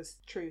opposite was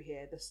true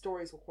here. The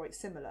stories were quite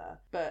similar,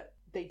 but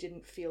they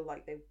didn't feel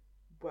like they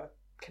were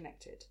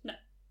connected. No,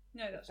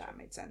 that's that true.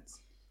 made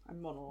sense.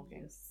 I'm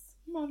monologuing. Yes.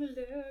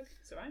 Monologue.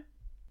 It's alright.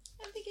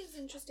 I think it's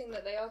interesting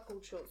that they are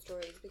called short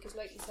stories because,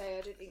 like you say,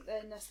 I don't think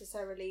they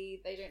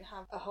don't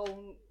have a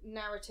whole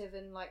narrative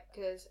and like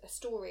a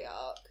story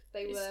arc.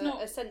 They were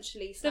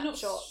essentially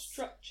snapshots. They're not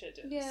structured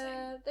in the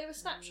same they were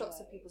snapshots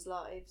of people's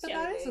lives. But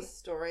that is a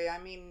story. I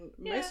mean,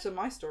 most of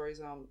my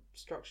stories aren't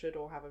structured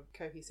or have a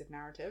cohesive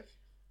narrative.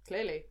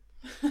 Clearly.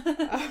 But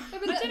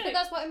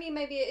that's what I mean.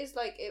 Maybe it is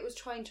like it was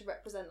trying to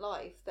represent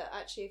life. That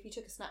actually, if you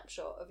took a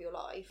snapshot of your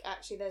life,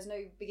 actually, there's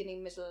no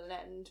beginning, middle, and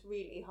end.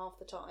 Really, half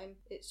the time,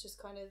 it's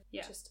just kind of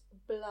just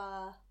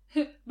blah.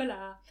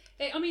 Blah.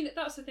 I mean,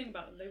 that's the thing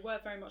about them. They were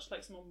very much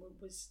like someone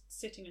was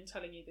sitting and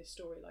telling you this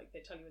story, like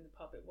they tell you in the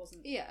pub. It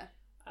wasn't. Yeah.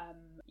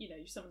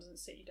 Someone doesn't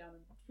sit you down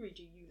and read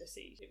you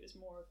Ulysses. It was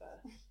more of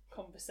a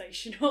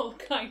conversational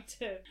kind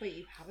of. Wait,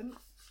 you haven't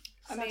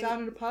sat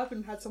down in a pub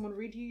and had someone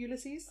read you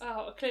Ulysses?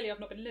 Oh, clearly I've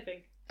not been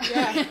living.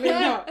 Yeah, clearly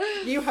not.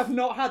 You have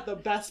not had the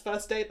best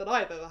first date that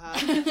I've ever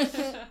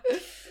had.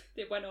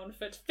 It went on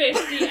for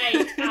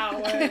 58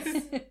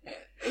 hours.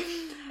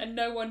 And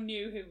no one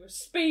knew who was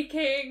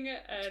speaking.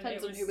 And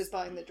Depends on who was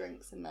buying the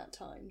drinks in that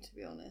time, to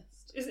be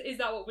honest. Is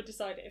that what would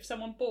decide it? If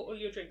someone bought all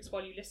your drinks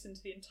while you listened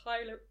to the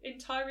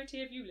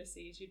entirety of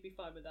Ulysses, you'd be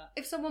fine with that.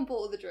 If someone bought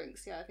all the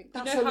drinks, yeah, I think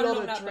that's you know a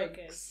lot of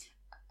drinks.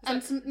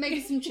 And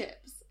maybe some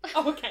chips.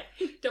 Oh, okay.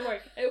 Don't worry.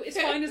 It's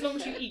fine as long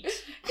as you eat.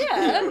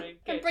 Yeah.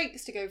 And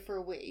breaks to go for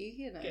a wee,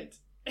 you know. Good.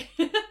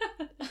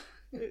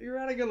 You're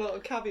adding a lot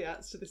of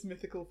caveats to this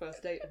mythical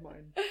first date of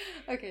mine.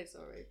 Okay,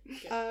 sorry.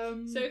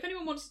 So if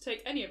anyone wants to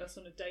take any of us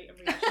on a date and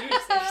read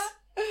Ulysses,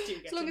 do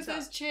get as long as touch.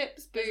 there's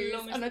chips, booze,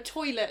 and a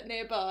toilet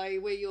nearby,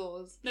 we're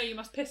yours. No, you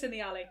must piss in the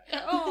alley.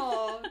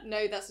 Oh,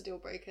 no, that's a deal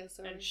breaker,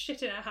 sorry. And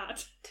shit in a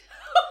hat.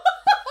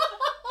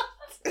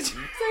 So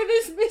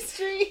this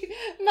mystery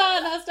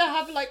man has to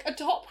have like a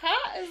top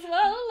hat as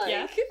well? Like...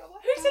 Yeah.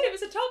 Who said it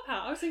was a top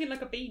hat? I was thinking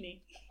like a beanie.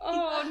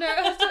 Oh no,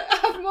 it has to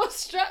have more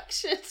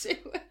structure to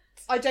it.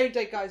 I don't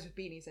date guys with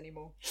beanies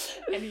anymore.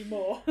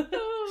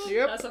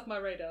 Yep. That's off my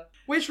radar.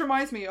 Which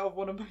reminds me of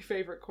one of my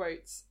favourite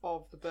quotes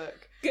of the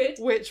book. Good.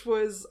 Which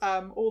was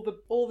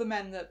all the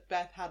men that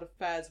Beth had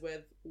affairs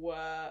with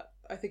were,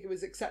 I think it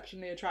was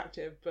exceptionally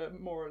attractive but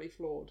morally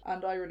flawed.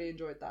 And I really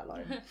enjoyed that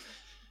line.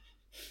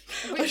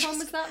 Which one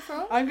was that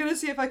from? I'm going to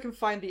see if I can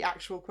find the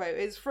actual quote.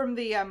 It's from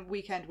the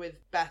weekend with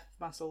Beth,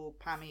 Muscle,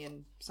 Pammy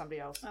and somebody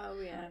else. Oh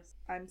yeah.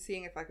 I'm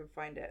seeing if I can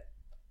find it.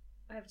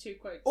 I have 2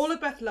 quotes. All of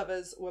Beth's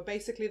lovers were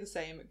basically the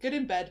same, good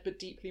in bed but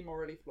deeply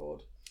morally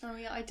flawed. Oh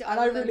yeah,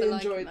 I really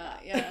enjoyed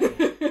that. Yeah.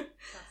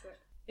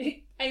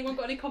 Classic. Anyone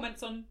got any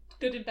comments on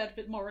good in bed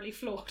but morally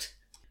flawed?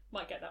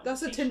 Might get that.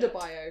 That's on a Tinder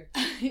bio.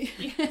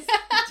 Yes.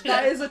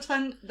 That is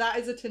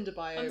a Tinder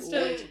bio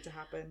waiting to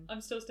happen.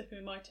 I'm still sticking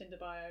with my Tinder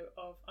bio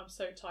of I'm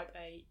so type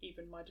A,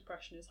 even my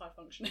depression is high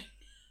functioning.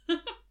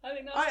 I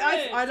think that's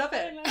I love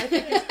it. I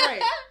think it's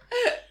great.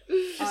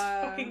 Just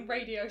fucking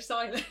radio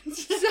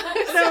silence.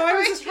 No, I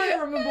was just trying to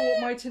remember what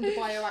my Tinder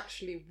bio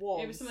actually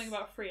was. It was something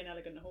about a free and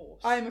elegant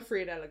horse. I am a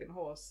free and elegant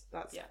horse.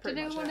 That's pretty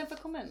Did much anyone it. ever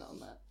comment on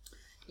that?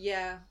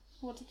 Yeah.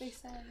 What did they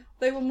say?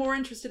 They were more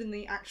interested in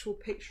the actual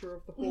picture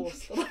of the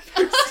horse that I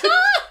posted.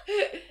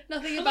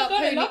 Nothing Oh about my God,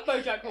 pony. I love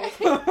BoJack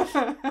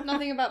Horseman.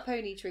 Nothing about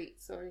pony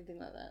treats or anything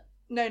like that.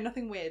 No,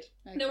 nothing weird.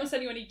 Okay. No one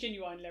sent you any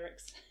genuine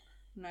lyrics.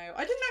 No,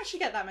 I didn't actually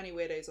get that many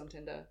weirdos on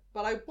Tinder,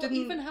 but I What, didn't.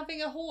 even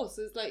having a horse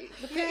is like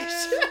the Yeah.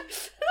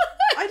 picture.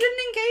 I didn't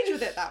engage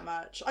with it that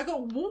much. I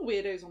got more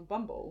weirdos on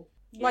Bumble.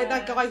 Like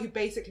that guy who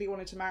basically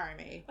wanted to marry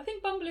me. I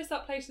think Bumble is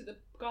that place that the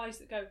guys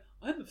that go,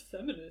 I'm a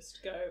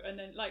feminist, go, and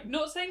then, like,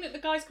 not saying that the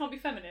guys can't be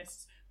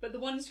feminists, but the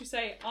ones who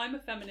say, I'm a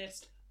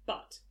feminist,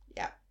 but.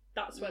 Yeah.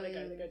 That's where they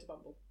go to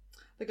Bumble.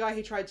 The guy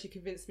who tried to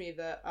convince me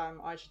that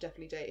I should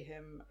definitely date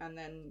him and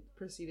then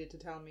proceeded to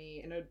tell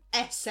me in an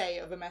essay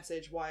of a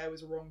message why I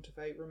was wrong to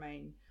vote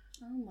Remain.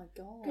 Oh my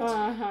god.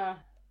 Uh-huh.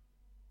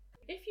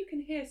 If you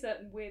can hear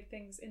certain weird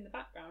things in the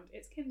background,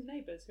 it's Kim's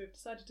neighbours who have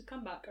decided to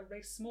come back and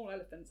raise small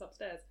elephants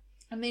upstairs.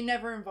 And they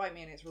never invite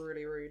me, and it's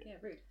really rude. Yeah,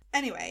 rude.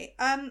 Anyway,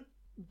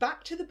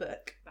 back to the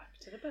book. Back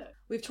to the book.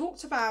 We've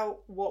talked about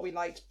what we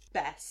liked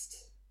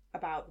best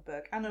about the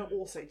book, and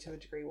also to a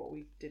degree what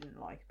we didn't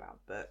like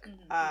about the book.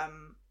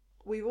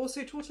 We've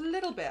also talked a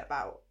little bit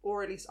about,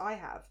 or at least I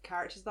have,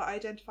 characters that I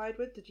identified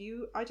with. Did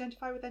you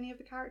identify with any of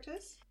the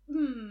characters?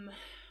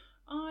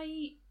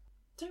 I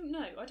don't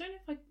know. I don't know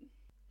if I...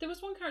 There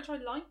was one character I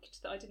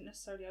liked that I didn't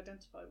necessarily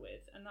identify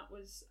with, and that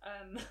was...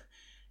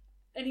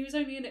 and he was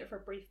only in it for a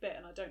brief bit,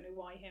 and I don't know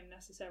why him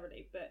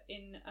necessarily, but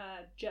in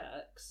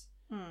Jerks,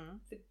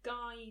 the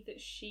guy that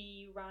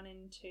she ran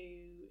into,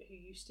 who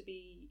used to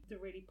be the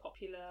really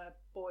popular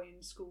boy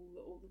in school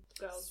that all the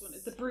girls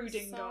wanted, the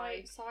brooding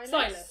guy.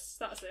 Silas,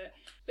 that's it.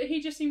 But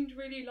he just seemed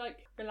really,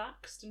 like,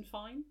 relaxed and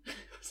fine.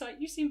 It's like,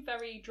 you seem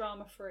very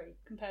drama-free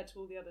compared to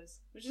all the others.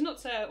 Which is not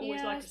to say I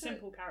always like a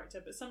simple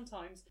character, but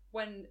sometimes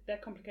when they're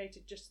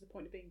complicated just to the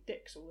point of being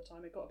dicks all the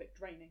time, it got a bit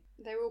draining.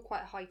 They were all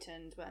quite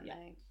heightened, weren't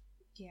they?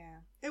 Yeah.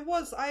 It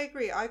was, I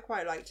agree, I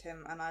quite liked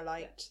him, and I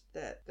liked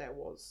that there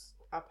was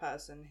a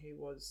person who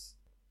was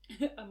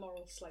a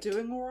moral slate.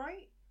 Doing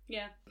alright?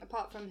 Yeah.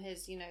 Apart from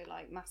his,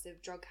 like,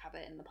 massive drug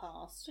habit in the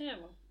past. Yeah,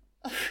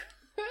 well.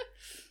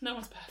 No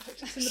one's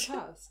perfect. It's in the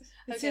past.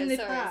 It's okay, in the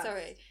past.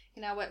 sorry.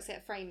 He now works at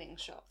a framing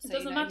shop, so it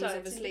doesn't matter. he's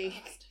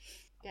obviously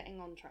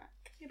getting on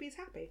track. Maybe he's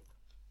happy.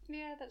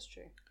 Yeah, that's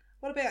true.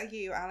 What about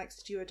you, Alex?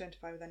 Did you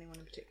identify with anyone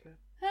in particular?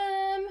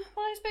 Well,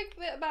 I spoke a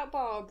bit about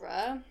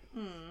Barbara.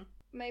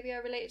 Maybe I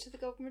relate to the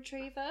golden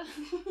retriever.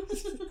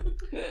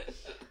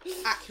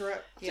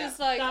 Accurate. Yeah. Just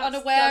like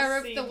unaware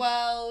of the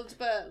world,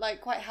 but like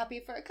quite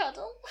happy for a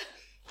cuddle.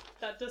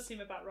 That does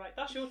seem about right.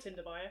 That's your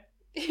Tinder bio.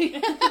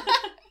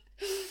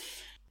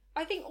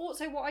 I think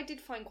also what I did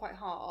find quite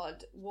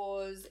hard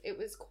was it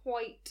was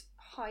quite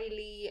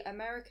highly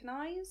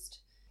Americanized.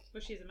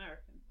 Well, she's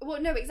American. Well,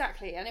 no,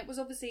 exactly. And it was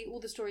obviously all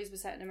the stories were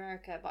set in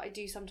America, but I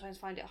do sometimes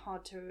find it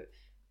hard to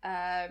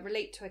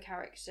relate to a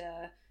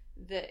character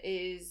that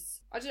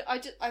is...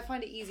 I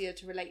find it easier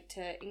to relate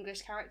to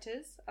English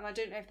characters, and I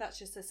don't know if that's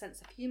just a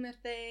sense of humour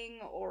thing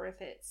or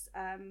if it's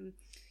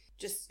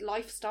just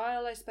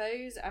lifestyle, I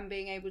suppose, and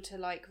being able to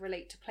like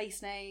relate to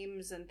place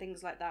names and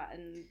things like that,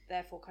 and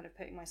therefore kind of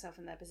putting myself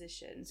in their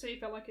position. So you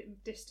felt like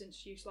it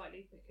distanced you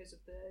slightly because of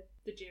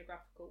the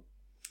geographical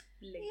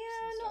links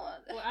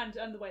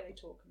and the way they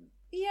talk.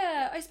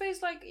 Yeah, I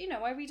suppose like,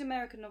 I read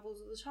American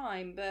novels all the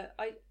time, but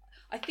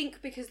I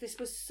think because this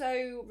was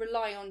so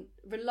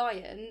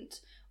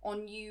reliant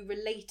on you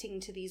relating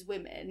to these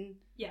women,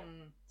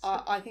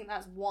 I think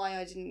that's why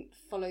I didn't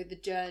follow the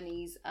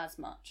journeys as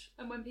much.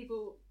 And when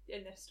people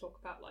in this talk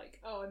about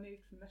like, oh, I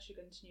moved from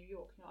Michigan to New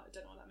York, you're like, I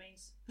don't know what that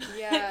means.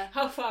 Yeah.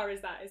 How far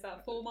is that? Is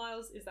that 4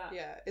 miles? Is that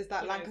is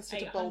that Lancaster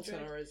to 800?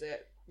 Bolton, or is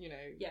it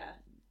Yeah.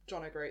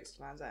 John O'Groats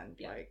to Land's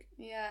End?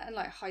 Yeah, and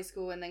like high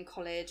school and then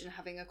college and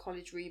having a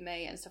college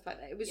roommate and stuff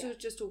like that. It was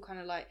just all kind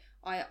of like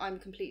I'm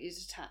completely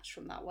detached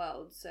from that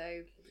world.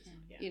 So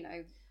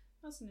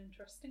that's an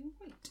interesting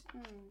point. I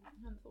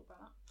hadn't thought about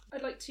that.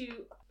 I'd like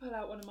to pull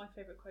out one of my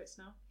favourite quotes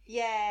now.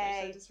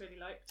 Yay! Which I just really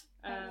liked.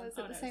 Is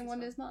it the same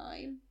one as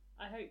mine?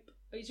 I hope.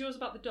 Is yours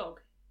about the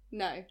dog?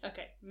 No.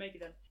 Okay, maybe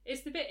then.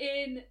 It's the bit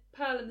in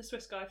Pearl and the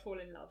Swiss Guy Fall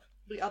in Love.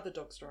 The other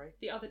dog story.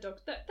 The other dog.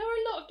 There are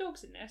a lot of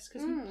dogs in this,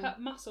 because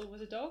Muscle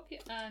was a dog,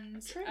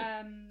 and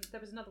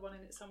there was another one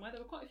in it somewhere.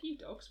 There were quite a few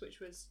dogs, which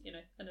was,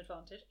 an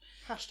advantage.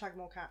 Hashtag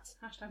more cats.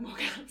 Hashtag more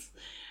cats.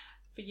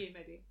 For you,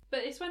 maybe.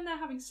 But it's when they're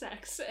having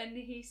sex, and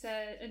he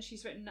said, and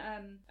she's written,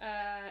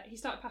 he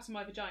started patting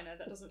my vagina,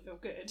 that doesn't feel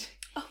good.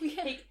 Oh,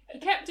 yeah. He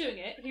kept doing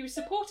it. He was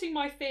supporting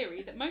my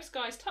theory that most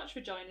guys touch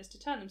vaginas to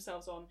turn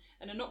themselves on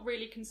and are not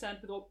really concerned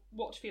with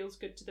what feels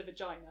good to the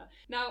vagina.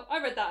 Now,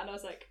 I read that and I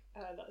was like,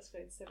 that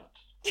explains so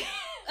much.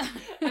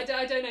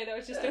 I don't know, that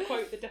was just a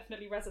quote that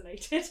definitely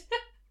resonated.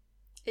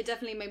 It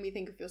definitely made me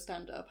think of your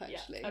stand-up,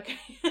 actually. Yeah, okay.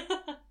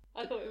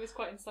 I thought it was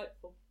quite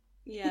insightful.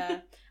 Yeah,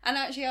 and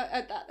actually,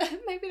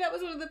 maybe that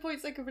was one of the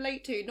points I could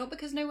relate to. Not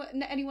because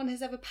anyone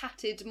has ever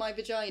patted my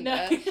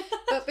vagina,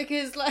 but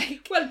because,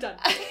 like, well done.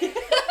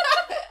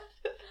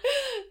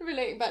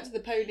 Relating back to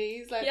the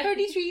ponies, like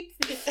pony treats.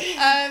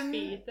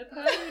 Feed the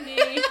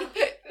pony.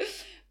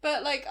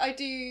 But like, I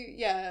do.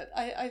 Yeah,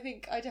 I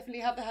think I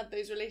definitely have had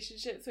those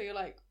relationships where you're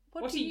like,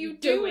 what are you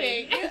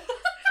doing?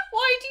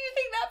 Why do you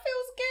think that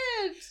feels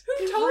good?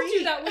 Who told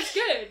you that was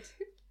good?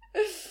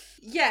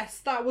 Yes,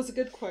 that was a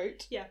good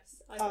quote.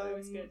 Yes, I thought it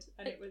was good.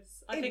 And it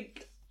was, I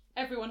think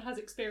everyone has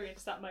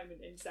experienced that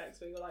moment in sex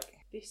where you're like,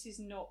 this is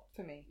not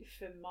for me.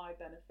 For my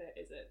benefit,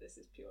 is it? This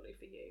is purely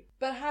for you.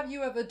 But have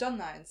you ever done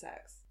that in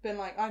sex? Been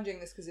like, I'm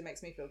doing this because it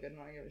makes me feel good and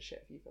I don't give a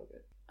shit if you feel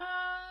good.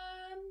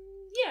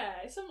 Yeah,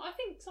 I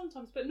think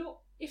sometimes, but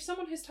not, if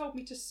someone has told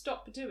me to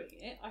stop doing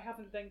it, I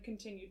haven't then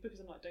continued because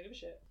I'm like, don't give a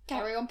shit.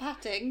 Carry on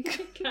patting.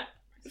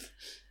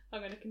 I'm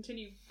going to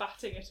continue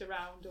batting it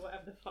around or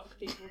whatever the fuck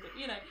people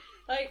do.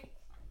 Like...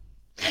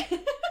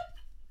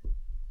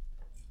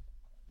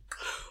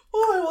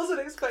 Oh, I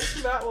wasn't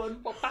expecting that one.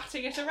 What,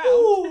 batting it around?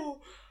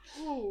 Oh,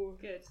 Ooh,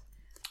 good.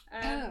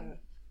 Oh.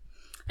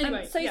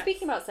 Anyway, so yes.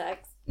 speaking about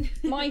sex,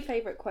 my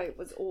favourite quote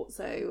was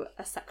also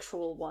a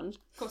sexual one.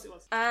 Of course it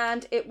was.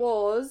 And it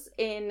was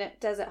in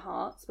Desert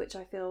Hearts, which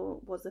I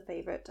feel was a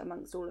favourite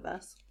amongst all of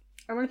us.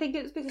 And I think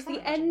it was because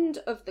the end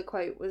of the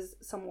quote was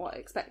somewhat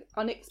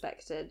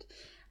unexpected.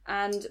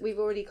 And we've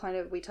already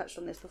we touched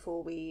on this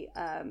before we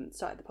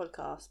started the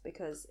podcast,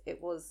 because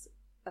it was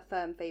a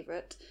firm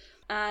favourite.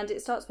 And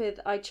it starts with,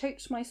 I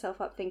choked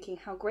myself up thinking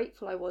how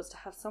grateful I was to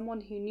have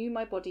someone who knew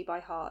my body by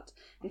heart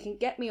and can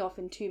get me off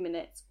in 2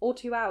 minutes or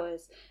 2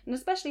 hours, and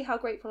especially how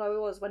grateful I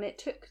was when it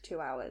took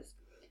 2 hours.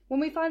 When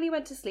we finally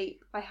went to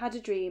sleep, I had a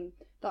dream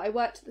that I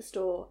worked at the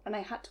store and I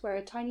had to wear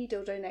a tiny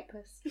dildo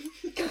necklace.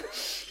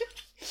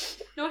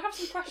 No, I have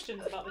some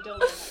questions about the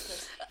dildo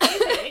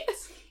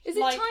necklace. Is it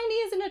tiny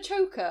as in a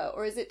choker,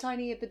 or is it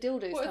tiny if the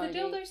dildo's Well, tiny? are the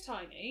dildos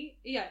tiny?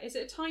 Yeah, is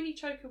it a tiny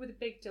choker with a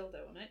big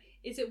dildo on it?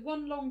 Is it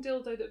one long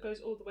dildo that goes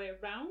all the way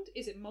around?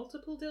 Is it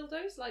multiple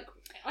dildos? Like,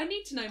 I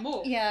need to know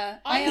more. Yeah,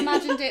 I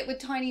imagined it with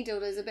tiny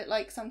dildos, a bit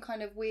like some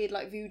kind of weird,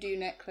 voodoo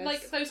necklace.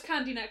 Like those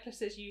candy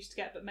necklaces you used to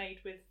get, but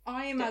made with...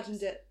 I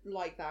imagined it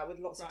like that, with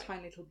lots of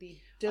tiny little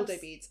dildo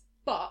beads.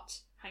 But...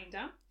 Hang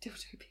down.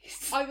 Dildo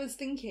beads. I was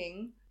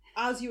thinking,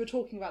 as you were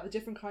talking about the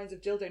different kinds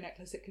of dildo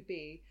necklace it could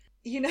be,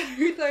 you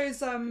know those...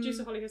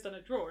 Producer Holly has done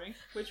a drawing,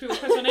 which we will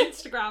put on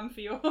Instagram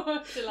for your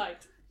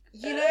delight.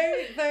 You know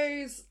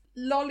those...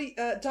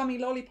 dummy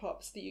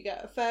lollipops that you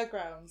get at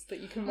fairgrounds that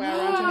you can wear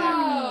around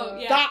your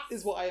neck. Yes. That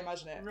is what I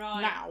imagine it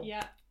now.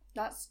 Yeah.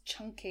 That's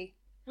chunky.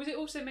 Was it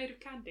also made of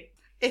candy?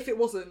 If it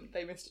wasn't,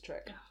 they missed a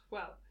trick.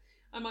 Well,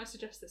 I might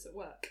suggest this at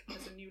work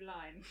as a new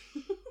line.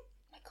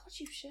 My God,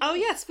 you should. Oh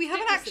yes, we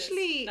haven't Dicknesses.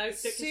 actually No,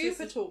 Dicknesses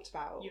super is talked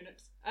about.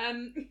 Eunuchs.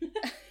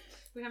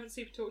 We haven't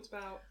super talked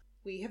about...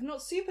 We have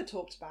not super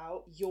talked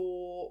about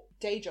your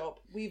day job.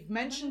 We've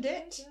mentioned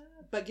it,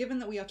 but given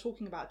that we are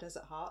talking about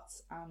Desert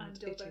Hearts and it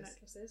dildo is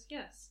necklaces,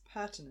 yes.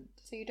 pertinent.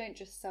 So you don't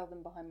just sell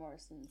them behind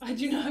Morrison's? I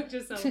do not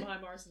just sell them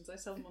behind Morrison's. I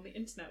sell them on the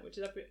internet, which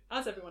is,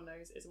 as everyone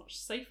knows, is a much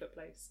safer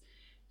place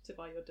to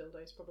buy your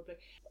dildos, probably.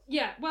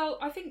 Yeah, well,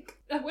 I think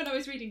when I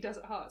was reading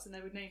Desert Hearts and they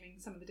were naming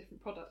some of the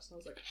different products, and I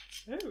was like,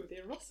 oh, the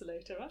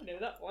Erosilator, I know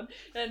that one.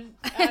 And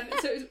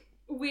so it was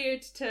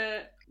weird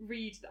to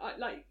read,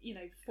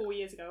 4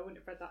 years ago I wouldn't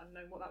have read that and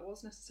known what that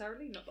was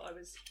necessarily. Not that I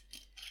was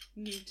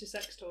new to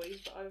sex toys,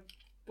 but I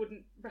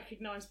wouldn't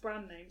recognise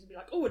brand names and be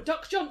like, oh, a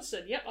Duck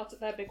Johnson, yep,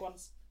 they're big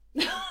ones.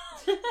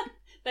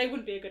 They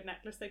wouldn't be a good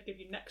necklace, they'd give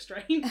you neck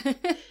strain.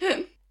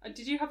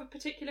 Did you have a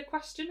particular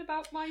question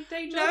about my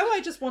day job? No,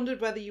 I just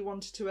wondered whether you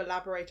wanted to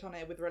elaborate on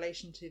it with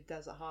relation to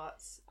Desert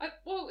Hearts.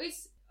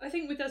 I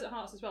think with Desert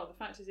Hearts as well, the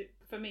fact is,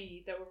 for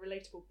me, there were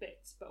relatable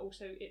bits, but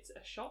also it's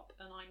a shop,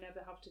 and I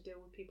never have to deal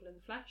with people in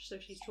the flesh. So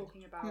she's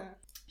talking about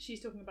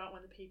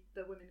when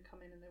the women come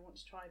in and they want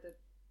to try the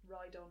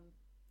ride-on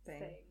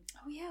thing.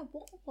 Oh yeah,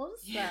 what was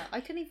that?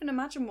 I couldn't even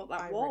imagine what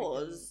that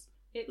was.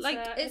 It's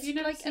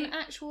it's an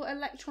actual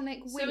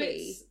electronic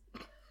willy.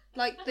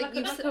 Like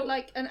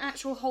an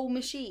actual whole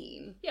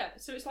machine. Yeah,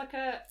 so it's like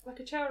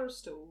a chair or a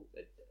stool.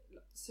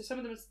 So some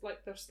of them are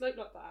they'll slope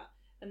like that,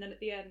 and then at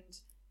the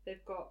end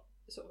they've got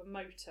sort of a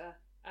motor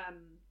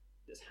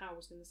that's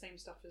housed in the same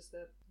stuff as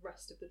the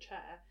rest of the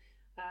chair,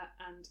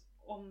 and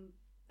on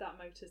that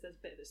motor there's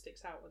a bit that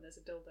sticks out, and there's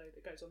a dildo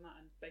that goes on that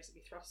and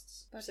basically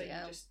thrusts. So you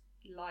just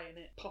lie in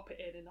it, pop it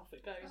in, and off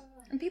it goes.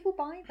 And people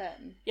buy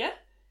them. Yeah,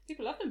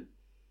 people love them.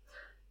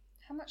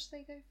 How much do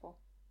they go for?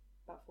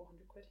 About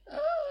 400 quid.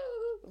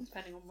 Oh.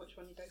 Depending on which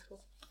one you go for.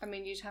 I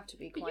mean, you'd have to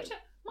be quite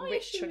My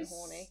rich issue and is-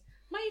 horny.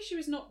 My issue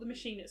is not the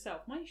machine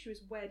itself. My issue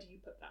is, where do you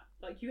put that?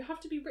 Like, you have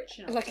to be rich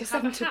enough Like to a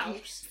have a centrepiece.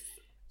 house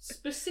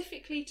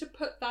specifically to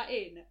put that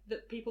in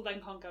that people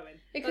then can't go in.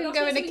 It Like, couldn't that's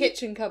go not in a something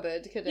kitchen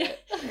cupboard, could you... it?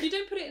 You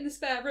don't put it in the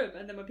spare room,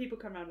 and then when people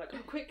come around, like,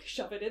 oh, quick,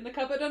 shove it in the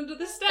cupboard under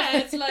the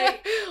stairs,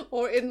 like...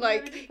 Or in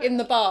Where would you put in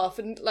the bath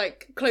and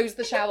close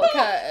the shower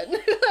curtain.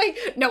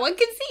 No one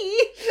can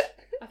see.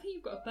 I think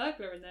you've got a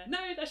burglar in there. No,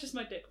 that's just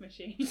my dick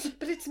machine.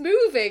 But it's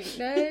moving.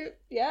 No,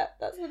 yeah,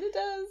 that's what it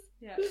does.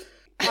 Yeah.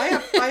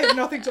 I have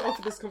nothing to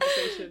offer this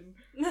conversation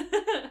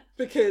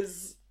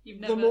because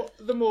You've the never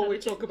more had we a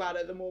talk dick about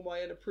it, the more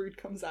my inner prude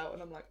comes out,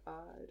 and I'm like, I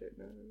don't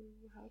know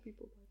how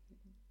people buy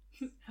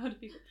things. How do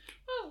people...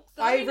 Well,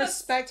 I mean, that's-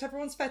 respect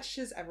everyone's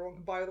fetishes. Everyone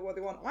can buy what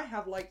they want. I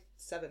have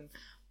 7,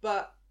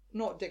 but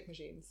not dick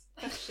machines.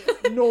 That's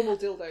shit. Normal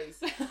dildos.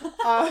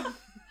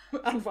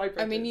 And vibrators.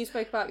 I mean, you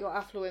spoke about your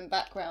affluent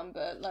background,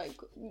 but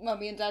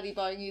mummy and daddy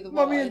buying you the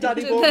Mummy wine. and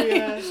daddy bought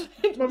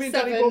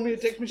me a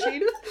dick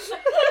machine.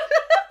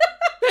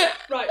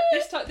 Right,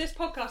 this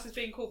podcast is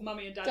being called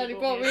Mummy and Daddy, Daddy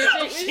bought bought me a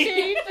dick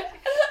machine.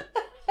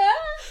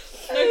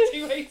 No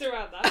two ways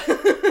around that.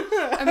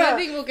 I mean, I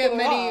think we'll get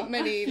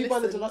many You buy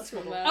the listens deluxe from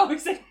model. that. Oh,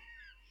 exactly.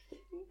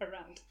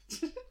 Around.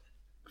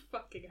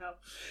 Fucking hell.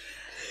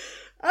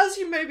 As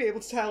you may be able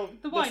to tell,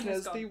 The wine has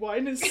listeners, gone. the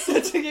wine is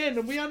setting in,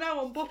 and we are now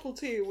on bottle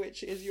 2,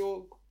 which is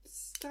your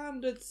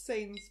standard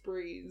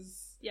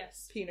Sainsbury's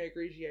Yes. Pinot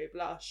Grigio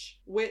blush,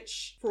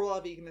 which, for all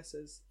our vegan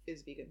listeners,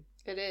 is vegan.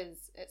 It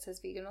is. It says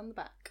vegan on the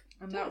back.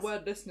 And that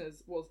word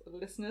listeners was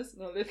listeners,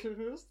 not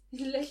listeners.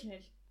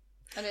 Listening.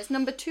 And it's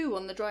number 2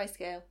 on the dry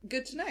scale.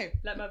 Good to know.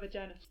 Let my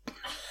vagina.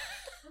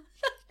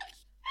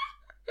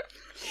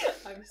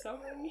 I'm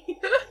sorry.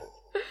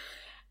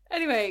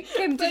 Anyway,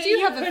 Kim, did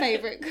you have a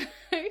favourite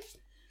quote?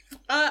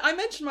 I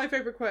mentioned my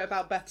favourite quote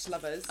about Beth's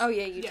lovers. Oh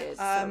yeah, you Yes. did.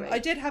 Sorry. I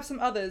did have some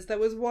others. There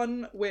was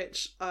one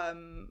which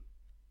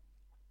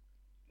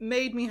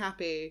made me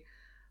happy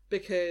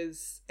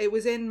because it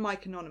was in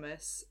Mike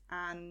Anonymous,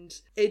 and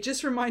it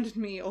just reminded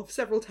me of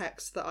several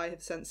texts that I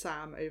have sent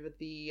Sam over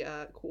the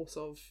course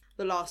of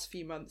the last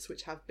few months,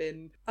 which have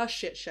been a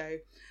shit show.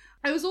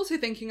 I was also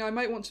thinking I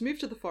might want to move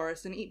to the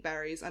forest and eat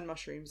berries and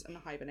mushrooms and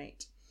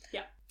hibernate.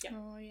 Yeah.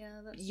 Oh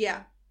yeah, that's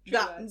Yeah, True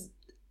that words.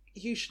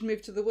 you should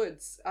move to the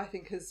woods, I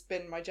think, has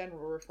been my general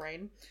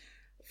refrain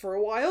for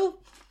a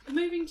while.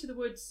 Moving to the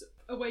woods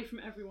away from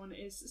everyone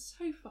is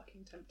so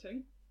fucking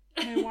tempting.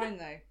 No wine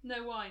though.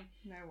 No wine.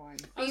 No wine.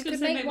 I was you going could to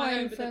say make make my wine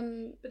own, but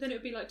from. then it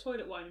would be like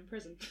toilet wine in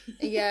prison.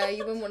 Yeah,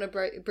 you wouldn't want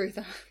to brew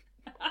that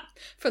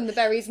from the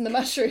berries and the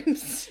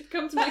mushrooms.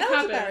 Come to my But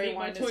cabin and elderberry eat my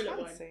wine is toilet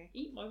wine. fancy.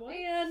 Eat my wine.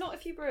 Yeah, not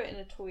if you brew it in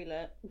a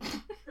toilet.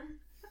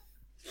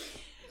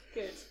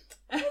 Good.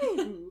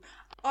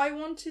 I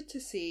wanted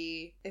to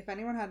see if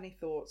anyone had any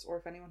thoughts or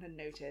if anyone had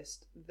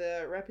noticed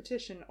the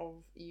repetition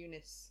of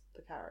Eunice,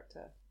 the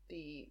character,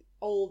 the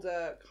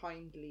older,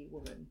 kindly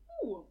woman.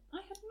 Ooh,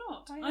 I had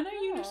not. I I, had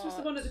know Eunice was the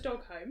not. one at the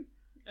dog home.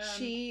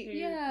 She- who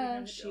yeah,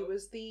 rehomed the She dog.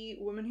 was the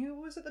woman who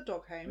was at the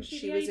dog home. Was she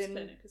she the was AIDS in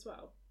clinic as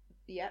well.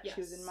 Yeah, she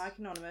was in Yes. Mike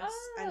Anonymous,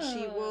 and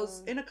she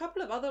was Oh. in a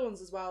couple of other ones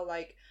as well.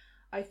 Like,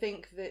 I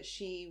think that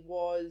she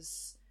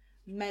was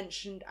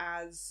mentioned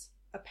as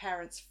a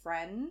parent's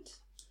friend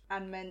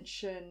and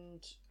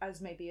mentioned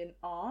as maybe an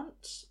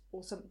aunt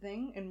or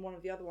something in one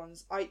of the other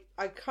ones. I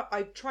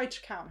tried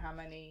to count how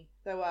many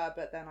there were,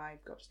 but then I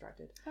got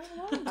distracted. Oh,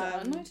 well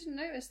done. Um, I didn't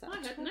notice that. I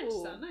at hadn't noticed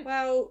all. that, no.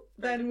 Well,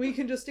 Very then good we point.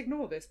 can just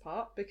ignore this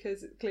part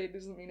because it clearly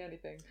doesn't mean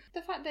anything.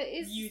 The fact that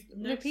it's You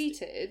noticed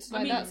repeated, I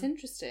like, mean- that's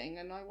interesting,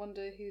 and I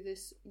wonder who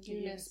this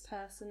Eunice Eunice.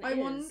 person I is.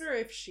 wonder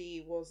if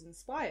she was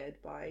inspired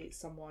by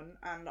someone,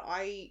 and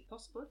I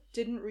Possibly.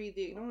 didn't read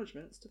the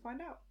acknowledgements to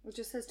find out. It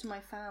just says to my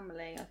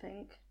family, I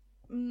think.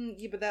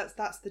 Yeah, but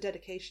that's the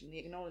dedication. The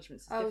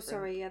acknowledgements. Is Oh, different.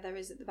 sorry, yeah, there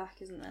is at the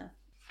back, isn't there?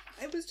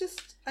 It was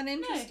just an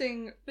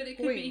interesting. But it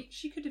could point. be.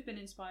 She could have been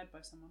inspired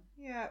by someone.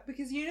 Yeah,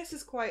 because Eunice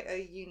is quite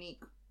a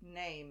unique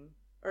name,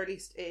 or at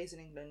least it is in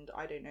England.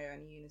 I don't know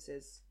any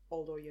Eunices,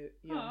 old or young.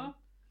 Aw,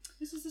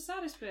 this is the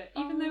saddest bit.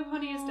 Even though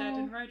Honey is dead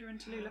and Rhoda and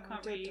Tallulah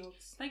can't dead read,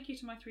 dogs. thank you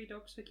to my 3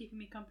 dogs for keeping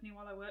me company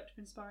while I worked,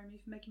 for inspiring me,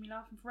 for making me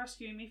laugh, and for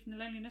rescuing me from the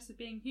loneliness of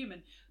being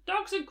human.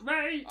 Dogs are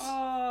great!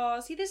 Oh,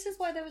 see, this is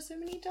why there were so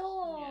many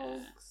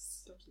dogs.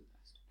 Yes. Dogs are the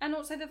best. And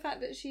also the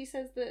fact that she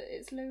says that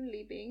it's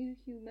lonely being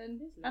a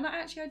human. It is And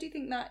lonely. I do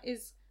think that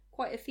is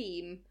quite a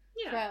theme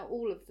Yeah. throughout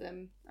all of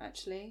them,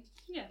 actually.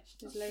 Yeah.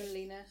 Is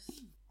loneliness.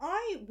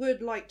 I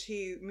would like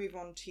to move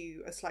on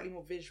to a slightly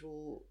more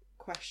visual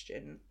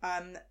question.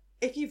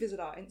 If you visit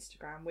our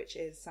Instagram, which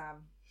is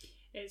Sam,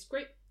 It's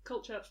Great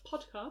Culture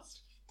Podcast.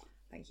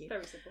 thank you.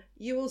 Very simple.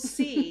 You will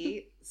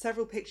see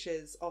several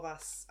pictures of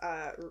us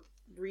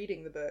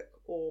reading the book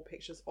or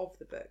pictures of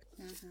the book.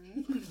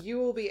 Mm-hmm. You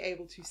will be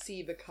able to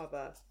see the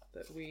cover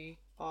that we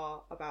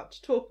are about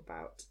to talk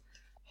about.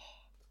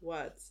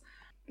 Words.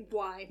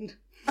 Wine.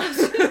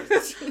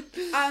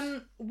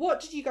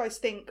 What did you guys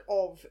think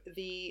of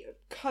the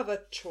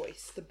cover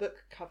choice, the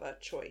book cover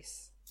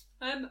choice?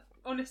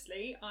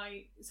 Honestly,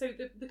 so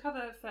the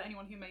cover, for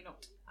anyone who may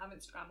not have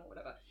Instagram or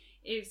whatever,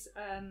 is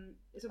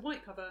a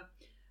white cover.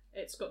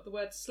 It's got the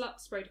word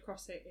slut sprayed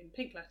across it in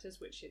pink letters,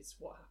 which is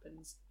what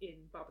happens in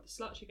Barbara the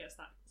Slut. She gets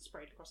that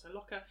sprayed across her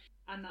locker,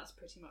 and that's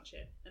pretty much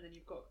it. And then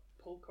you've got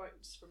pull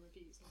quotes from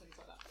reviews and things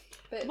like that.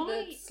 But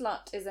My- the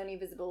slut is only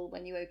visible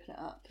when you open it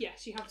up.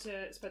 Yes, you have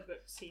to spread the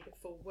book to see the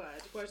full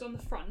word. Whereas on the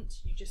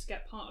front, you just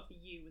get part of the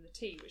U and the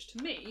T, which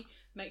to me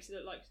makes it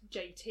look like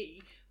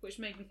JT, which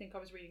made me think I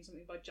was reading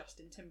something by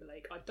Justin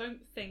Timberlake. I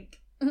don't think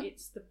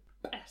it's the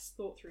best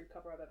thought through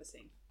cover I've ever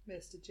seen.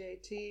 Mr.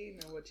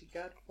 JT, know what you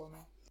got for me?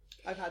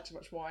 I've had too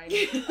much wine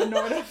and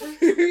not enough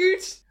food.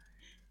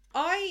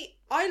 I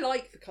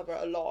like the cover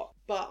a lot,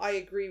 but I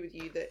agree with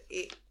you that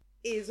it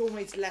is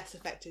almost less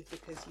effective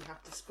because you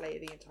have to display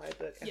the entire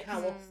book. And Yes.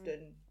 how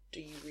often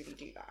do you really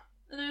do that?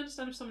 And I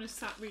understand if someone is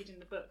sat reading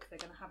the book, they're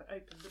going to have it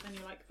open, but then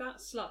you're like, that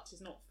slut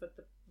is not for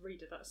the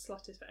reader, that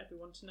slut is for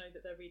everyone to know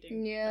that they're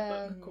reading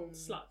Yeah. a book called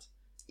Slut.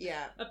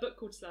 Yeah, A book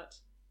called Slut.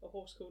 A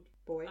horse called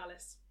boy.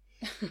 Alice.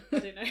 I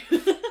don't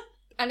know.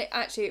 And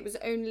it was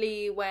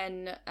only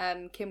when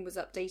Kim was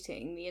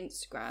updating the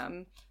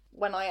Instagram,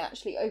 when I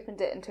actually opened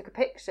it and took a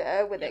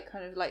picture with it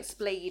kind of like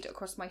splayed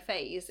across my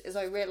face, is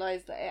I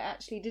realised that it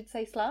actually did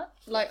say slut.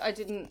 Like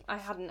I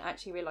hadn't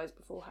actually realised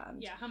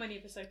beforehand. Yeah, how many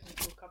of us open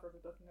the full cover of a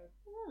book and go,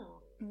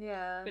 oh.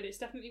 Yeah. But it's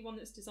definitely one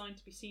that's designed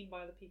to be seen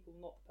by other people,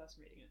 not the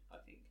person reading it, I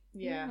think.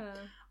 Yeah.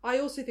 I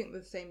also think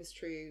the same is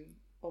true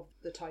of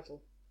the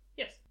title.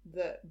 Yes.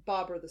 That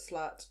Barbara the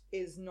Slut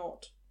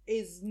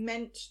is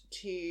meant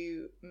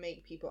to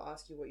make people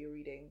ask you what you're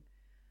reading.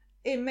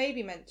 it may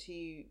be meant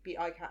to be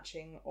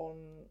eye-catching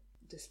on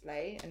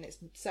display, and it's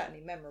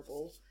certainly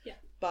memorable. Yeah.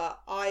 But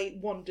I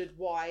wondered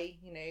why,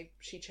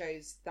 she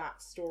chose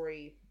that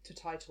story to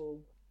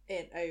title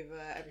it over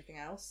everything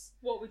else.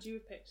 What would you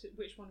have picked?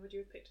 Which one would you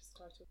have picked as the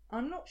title?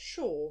 I'm not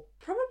sure.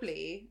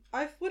 Probably,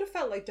 I would have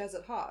felt like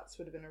Desert Hearts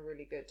would have been a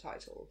really good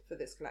title for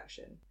this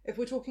collection. If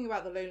we're talking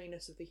about the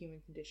loneliness of the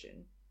human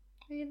condition.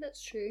 Yeah,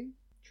 that's true.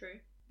 True.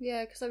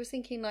 Yeah, because I was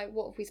thinking, like,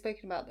 what have we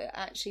spoken about that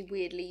actually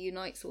weirdly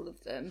unites all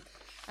of them?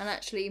 And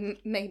actually,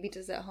 maybe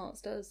Desert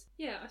Hearts does.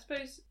 Yeah, I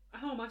suppose,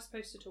 how am I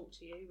supposed to talk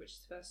to you, which is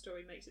the first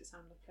story, makes it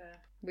sound like a...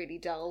 Really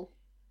dull.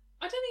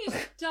 I don't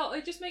think it's dull.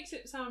 It just makes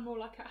it sound more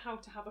like how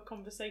to have a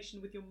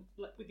conversation with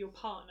your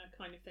partner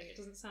kind of thing. It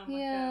doesn't sound like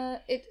Yeah,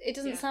 it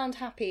doesn't Yeah. sound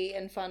happy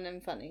and fun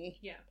and funny.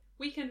 Yeah.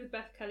 Weekend with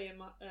Beth Kelly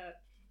and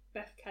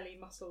Beth Kelly,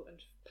 Muscle and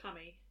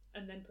Pammy,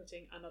 and then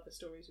putting and other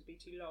stories would be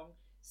too long.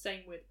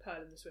 Same with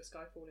Pearl and the Swiss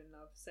Guy Fall in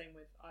Love. Same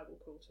with I Will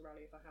Call to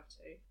Rally If I Have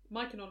to.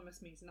 Mike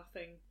Anonymous means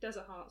nothing.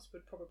 Desert Hearts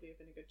would probably have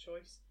been a good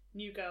choice.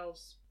 New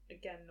Girls,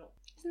 again, not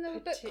Isn't there a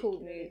book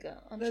called particularly- New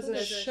Girl? I'm There's sure a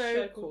there's a show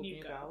show called called New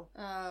New Girl.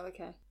 Oh,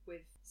 okay.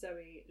 with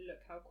Zoe, Look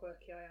How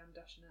Quirky I Am,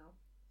 Deschanel.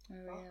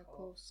 Oh, yeah, of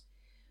course.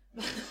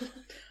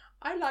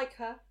 I like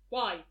her.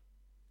 Why?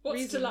 What's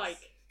Reasons. to like?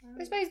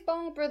 I suppose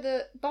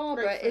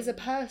Barbara is a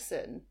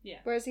person, Yeah.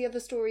 whereas the other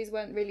stories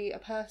weren't really a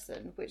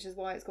person, which is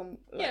why it's gone.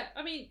 Like... Yeah,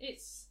 I mean,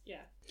 it's...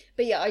 Yeah.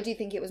 But yeah, I do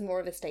think it was more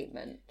of a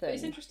statement But than.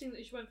 it's interesting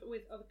that she went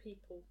with other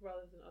people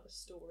rather than other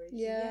stories.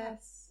 Yeah.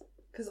 Yes.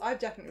 Because I'm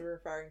definitely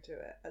referring to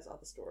it as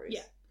other stories.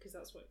 Yeah, because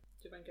that's what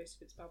Joanne Goes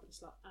to Fitzbarbara the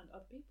Slut and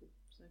other people.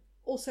 So.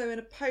 Also, in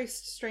a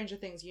post Stranger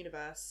Things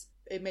universe,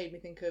 it made me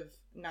think of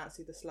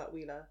Nancy the Slut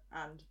Wheeler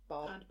and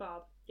Barb. And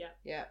Barb, yeah.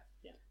 Yeah.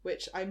 Yeah.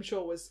 Which I'm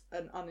sure was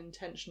an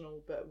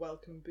unintentional but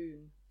welcome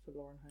boon for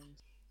Lauren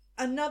Holmes.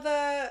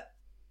 Another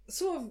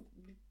sort of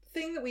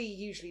thing that we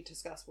usually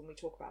discuss when we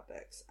talk about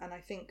books, and I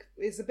think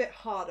is a bit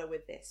harder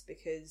with this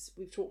because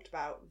we've talked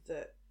about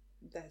that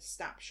there's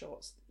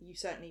snapshots. You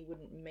certainly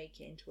wouldn't make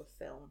it into a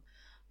film.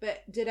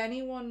 But did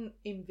anyone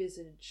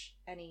envisage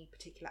any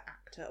particular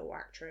actor or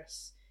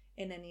actress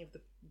in any of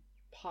the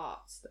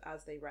parts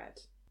as they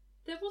read?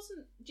 There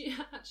wasn't...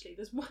 Actually,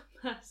 there's one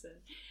person,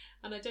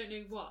 and I don't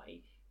know why,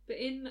 but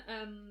in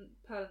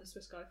Pearl and the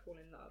Swiss Guy Fall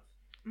in Love,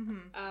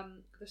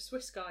 the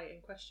Swiss guy in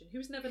question, who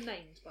was never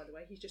named, by the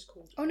way, he's just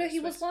called... Oh no, the he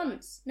was Swiss guy.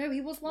 once. No,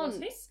 he was once.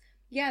 Was he?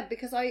 Yeah,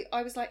 because I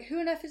was like, who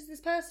on earth is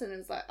this person? And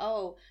it's like,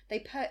 oh,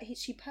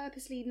 she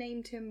purposely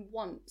named him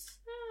once.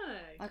 Oh,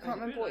 I can't didn't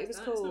remember what he realise was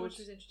that. It's not called. what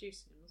she was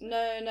introducing him, was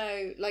it?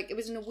 No, like it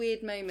was in a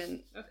weird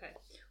moment. Okay.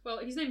 Well,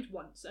 he's named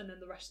once, and then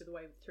the rest of the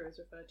way through is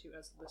referred to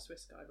as the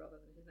Swiss guy rather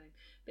than his name.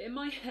 But in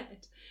my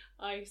head,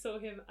 I saw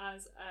him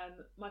as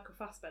Michael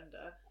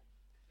Fassbender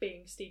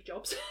being Steve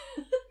Jobs.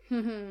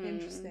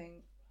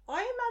 Interesting.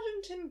 I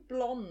imagined him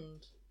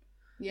blonde.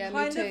 Yeah,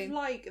 kind me too. of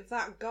like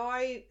that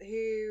guy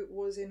who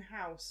was in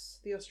House,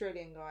 the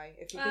Australian guy.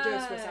 If you could do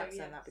a Swiss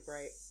accent, that'd be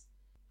great.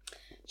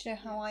 Do you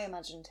know how I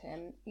imagined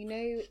him? You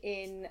know,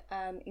 in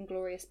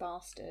Inglourious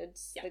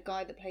Bastards, Yeah. the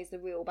guy that plays the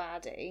real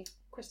baddie.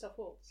 Christoph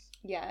Waltz.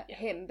 Yeah, Yeah.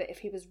 him. But if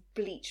he was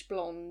bleach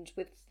blonde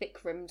with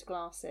thick rimmed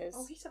glasses.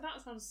 Oh, he said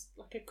that sounds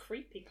like a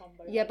creepy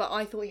combo. Yeah, but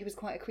I thought he was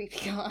quite a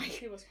creepy guy.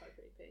 He was quite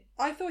creepy.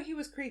 I thought he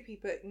was creepy,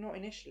 but not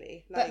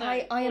initially. But No, I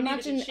or neither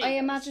imagine did she, I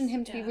but imagine it's-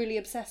 him to be yeah. really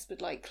obsessed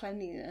with like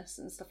cleanliness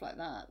and stuff like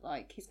that.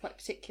 Like he's quite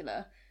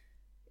particular.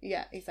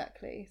 Yeah,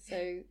 exactly. So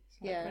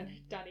Like yeah. when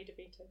Danny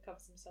DeVito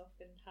covers himself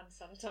in hand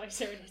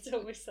sanitizer and It's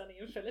Always Sunny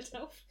in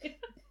Philadelphia.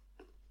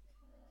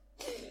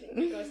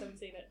 You guys haven't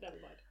seen it? Never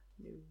mind.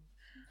 No.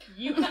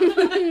 You have.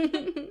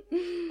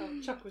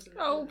 Oh, Chuck was in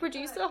that. Oh,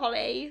 producer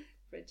Holly.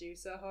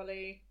 Producer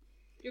Holly.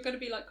 You're going to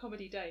be like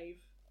Comedy Dave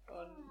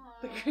on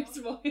the Chris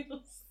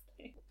Moyles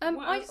thing.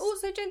 What I else?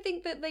 also don't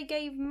think that they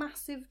gave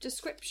massive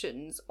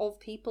descriptions of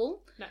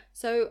people. No.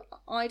 So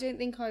I don't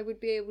think I would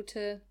be able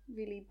to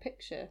really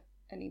picture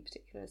any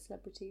particular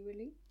celebrity,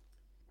 really.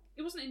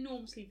 It wasn't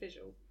enormously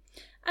visual.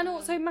 And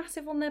also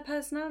massive on their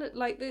personality.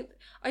 Like,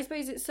 I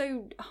suppose it's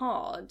so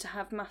hard to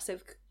have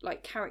massive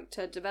like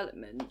character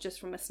development just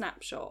from a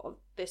snapshot of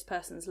this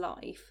person's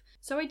life.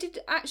 So I did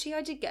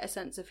get a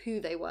sense of who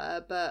they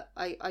were, but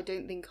I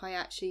don't think I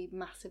actually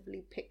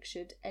massively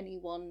pictured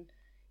anyone,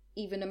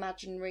 even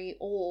imaginary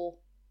or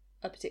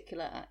a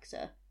particular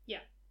actor. Yeah.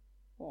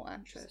 Or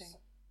actress. Interesting.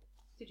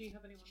 Did you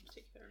have anyone in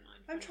particular in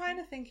mind? I'm trying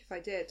to think if I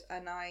did,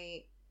 and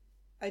I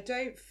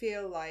don't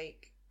feel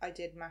like I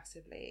did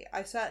massively.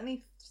 I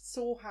certainly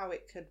saw how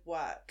it could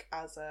work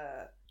as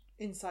a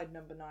Inside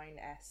Number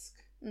 9-esque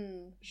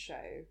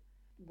show,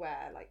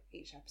 where like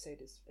each episode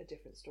is a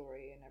different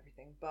story and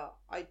everything. But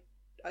I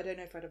don't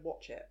know if I'd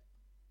watch it.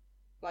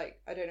 Like,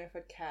 I don't know if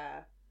I'd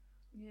care.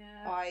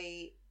 Yeah.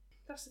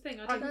 That's the thing.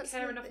 I don't that's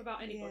care the enough thing,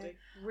 about anybody,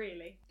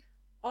 really.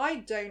 I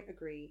don't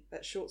agree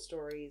that short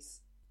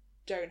stories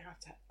don't have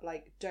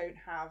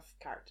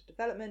character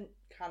development,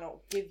 cannot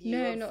give you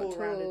a not full at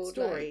rounded all,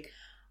 story. like-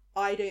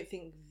 I don't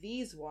think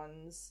these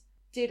ones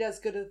did as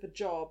good of a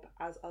job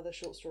as other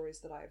short stories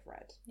that I've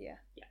read. Yeah.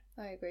 Yeah.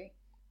 I agree.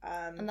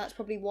 And that's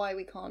probably why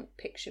we can't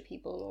picture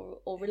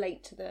people or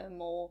relate to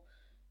them, or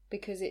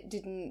because it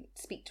didn't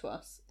speak to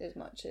us as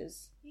much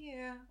as...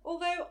 Yeah.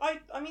 Although,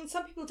 I mean,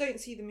 some people don't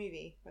see the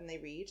movie when they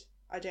read.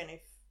 I don't know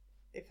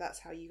if that's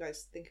how you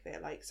guys think of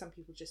it. Like, some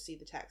people just see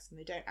the text and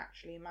they don't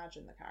actually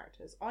imagine the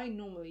characters. I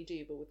normally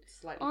do, but with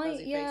slightly fuzzy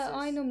faces. Yeah,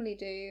 I normally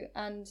do.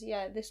 And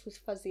yeah, this was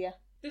fuzzier.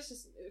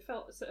 It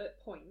felt at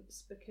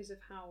points, because of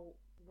how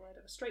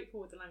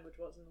straightforward the language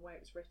was and the way it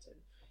was written,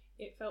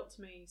 it felt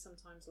to me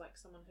sometimes like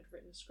someone had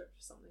written a script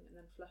for something and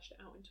then fleshed it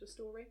out into a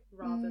story,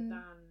 rather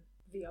than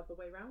the other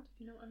way round, if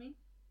you know what I mean.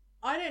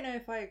 I don't know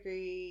if I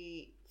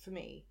agree for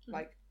me.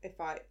 Like, if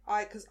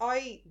because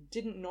I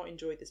did not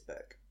enjoy this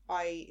book.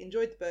 I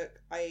enjoyed the book.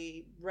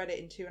 I read it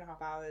in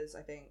 2.5 hours,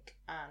 I think,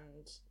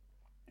 and...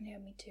 Yeah,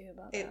 me too,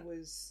 about it that.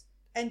 was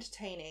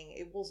entertaining.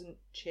 It wasn't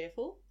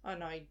cheerful,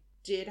 and I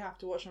did have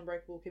to watch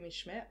Unbreakable Kimmy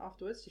Schmidt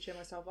afterwards to cheer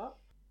myself up.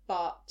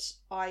 But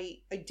I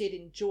did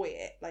enjoy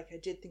it. Like, I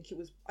did think it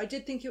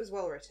was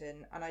well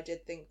written, and I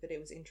did think that it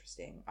was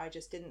interesting. I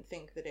just didn't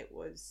think that it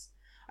was...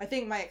 I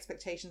think my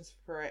expectations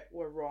for it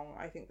were wrong.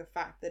 I think the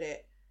fact that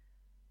it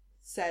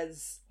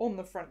says on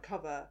the front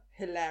cover,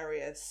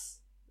 hilarious,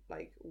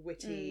 like,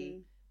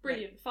 witty...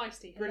 Brilliant,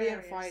 feisty,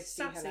 brilliant, hilarious, feisty,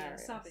 sassy hilarious. and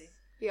savvy.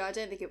 Yeah, I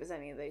don't think it was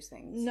any of those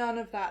things. None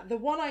of that. The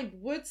one I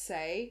would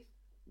say,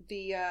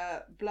 the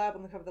blurb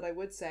on the cover that I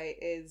would say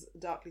is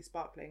darkly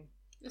sparkling.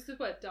 It's the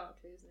word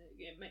darkly, isn't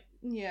it?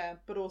 Yeah,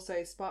 but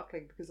also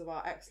sparkling because of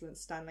our excellent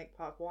Stanlake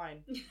Park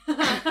wine.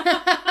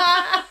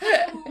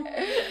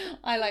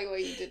 I like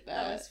what you did there.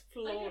 That was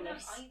flawless. I don't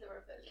have either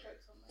of those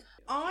jokes on there.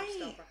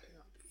 I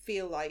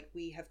feel like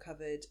we have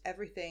covered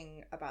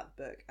everything about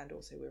the book, and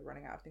also we're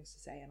running out of things to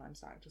say, and I'm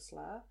starting to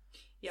slur.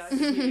 Yeah, I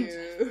think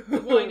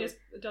the wine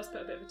does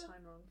put a bit of a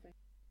timer on things.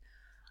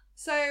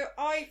 So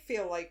I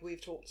feel like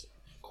we've talked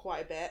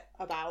quite a bit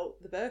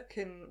about the book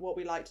and what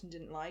we liked and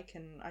didn't like,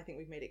 and I think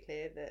we've made it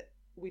clear that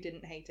we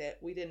didn't hate it,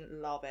 we didn't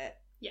love it.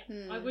 Yeah,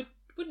 I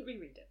wouldn't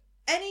reread it.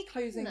 Any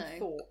closing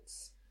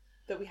thoughts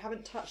that we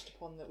haven't touched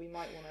upon that we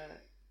might want to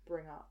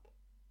bring up?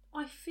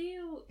 I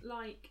feel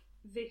like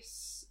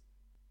this...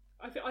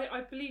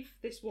 I believe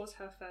this was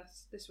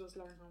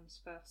Lauren Holmes'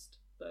 first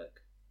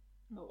book,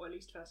 or at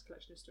least first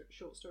collection of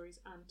short stories,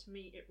 and to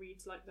me it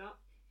reads like that.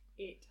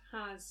 It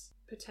has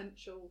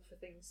potential for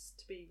things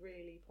to be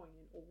really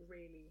poignant or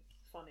really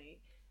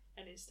funny,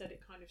 and instead it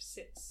kind of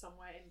sits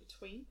somewhere in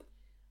between,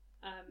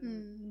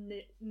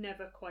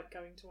 never quite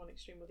going to one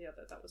extreme or the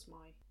other. That was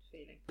my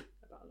feeling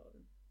about a lot of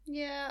them.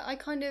 Yeah,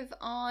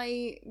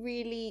 I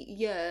really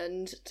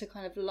yearned to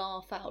kind of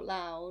laugh out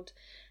loud,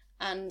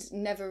 and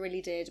never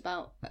really did,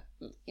 about,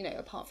 you know,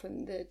 apart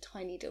from the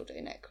tiny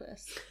dildo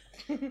necklace,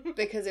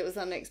 because it was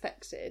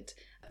unexpected.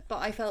 But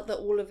I felt that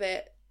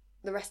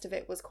the rest of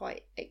it was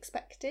quite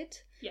expected.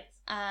 Yes.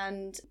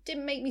 And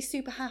didn't make me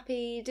super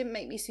happy, didn't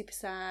make me super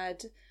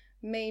sad,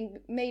 made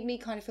me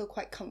kind of feel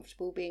quite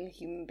comfortable being a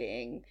human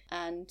being.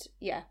 And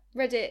yeah,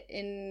 read it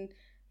in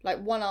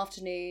like one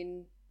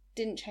afternoon,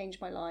 didn't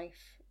change my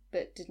life,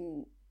 but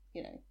didn't,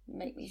 you know,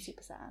 make me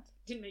super sad.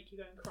 Didn't make you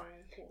go and cry in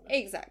a corner.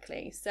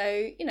 Exactly.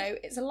 So, you know,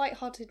 it's a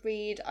light-hearted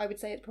read. I would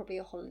say it's probably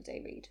a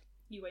holiday read.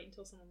 You wait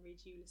until someone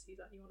reads Ulysses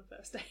at you on a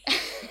first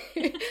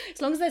date.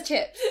 As long as there's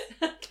chips.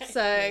 Okay.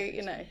 So,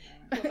 you know.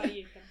 What about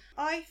you, Kim?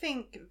 I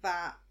think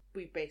that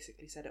we've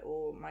basically said it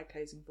all. My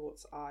closing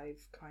thoughts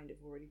I've kind of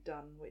already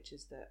done, which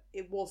is that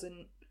it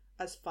wasn't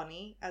as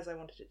funny as I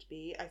wanted it to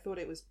be. I thought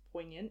it was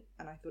poignant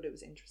and I thought it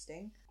was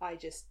interesting. I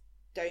just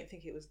don't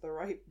think it was the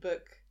right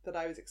book that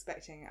I was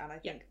expecting, and I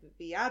think that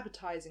the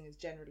advertising is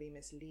generally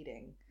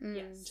misleading,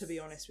 to be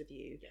honest with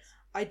you. Yes.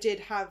 I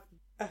did have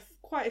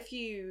quite a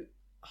few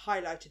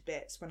highlighted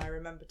bits when I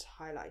remembered to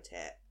highlight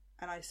it,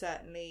 and I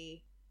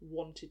certainly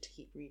wanted to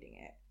keep reading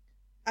it.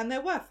 And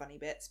there were funny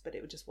bits, but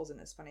it just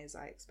wasn't as funny as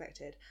I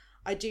expected.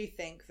 I do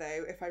think,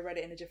 though, if I read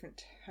it in a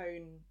different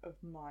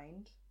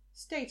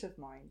state of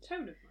mind,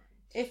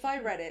 if I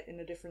read it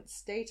in a different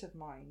state of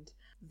mind,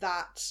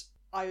 that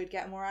I would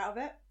get more out of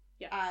it.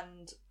 Yeah.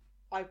 And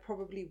I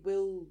probably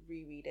will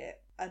reread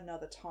it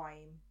another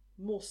time,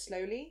 more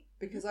slowly,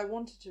 because I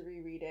wanted to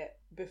reread it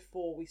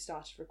before we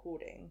started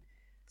recording,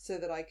 so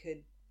that I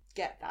could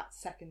get that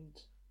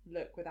second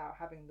look without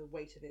having the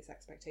weight of its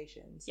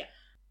expectations. Yeah.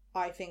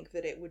 I think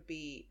that it would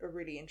be a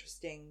really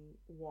interesting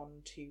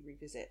one to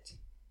revisit.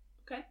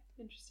 Okay,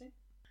 interesting.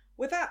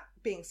 With that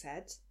being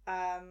said,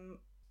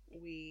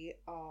 we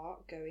are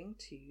going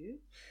to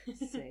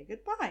say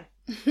goodbye.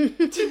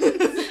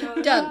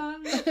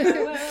 Done.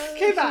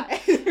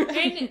 Goodbye.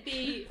 In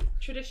the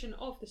tradition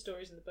of the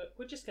stories in the book,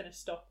 we're just going to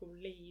stop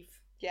and leave.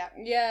 Yeah.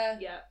 Yeah.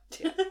 Yeah.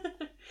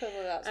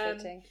 Probably that's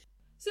fitting.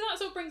 So that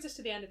sort of brings us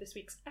to the end of this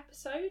week's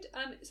episode.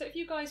 So if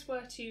you guys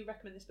were to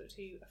recommend this book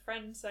to a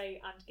friend, say,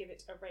 and give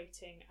it a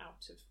rating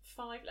out of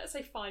 5, let's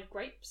say 5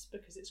 grapes,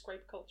 because it's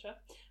grape culture,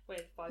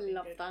 with 5 being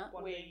good,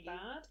 1 being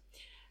bad,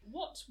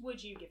 what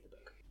would you give the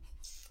book?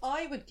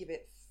 I would give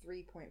it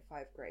 3.5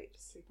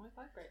 grapes.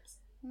 3.5 grapes.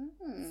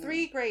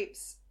 Three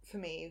Grapes for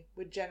me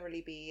would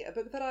generally be a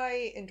book that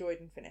I enjoyed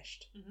and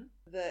finished.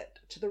 That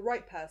to the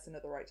right person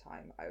at the right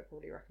time, I would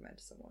probably recommend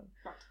to someone.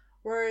 Right.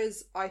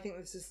 Whereas I think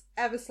this is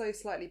ever so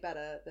slightly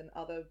better than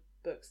other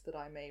books that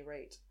I may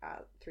rate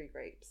at Three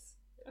Grapes.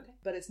 Okay.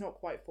 But it's not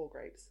quite Four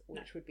Grapes,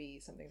 which would be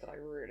something that I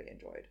really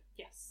enjoyed.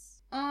 Yes.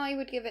 I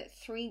would give it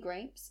 3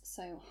 grapes,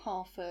 so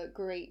half a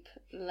grape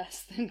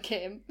less than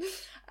Kim.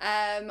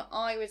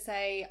 I would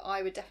say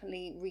I would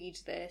definitely read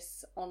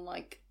this on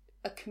like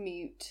a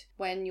commute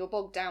when you're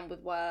bogged down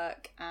with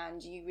work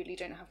and you really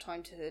don't have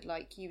time to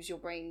like use your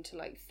brain to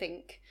like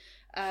think.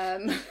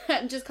 And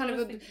just kind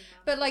of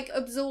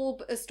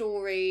absorb a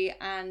story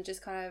and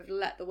just kind of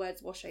let the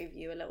words wash over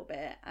you a little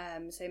bit.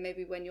 So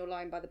maybe when you're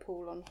lying by the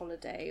pool on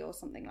holiday or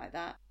something like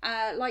that.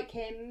 Like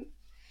him,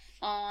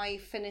 I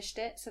finished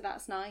it, so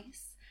that's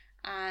nice,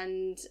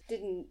 and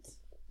didn't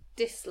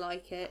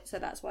dislike it, so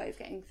that's why it's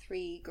getting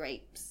 3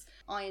 grapes.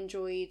 I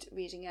enjoyed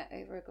reading it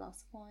over a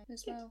glass of wine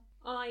as well.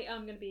 I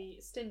am going to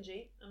be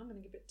stingy, and I'm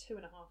going to give it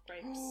 2.5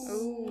 grapes.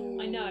 Ooh.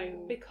 I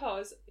know,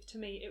 because to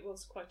me it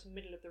was quite a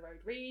middle of the road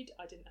read.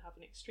 I didn't have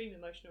an extreme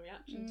emotional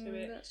reaction to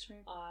it. That's true.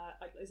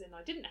 As in,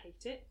 I didn't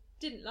hate it,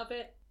 didn't love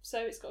it,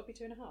 so it's got to be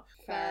 2.5.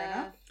 Fair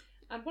enough.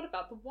 And what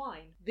about the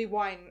wine? The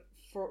wine,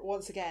 for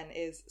once again,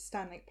 is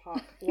Stanley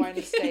Park Wine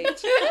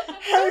Estate.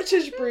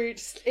 Heritage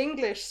brewed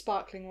English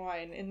sparkling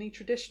wine in the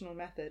traditional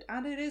method,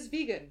 and it is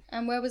vegan.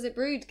 And where was it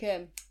brewed,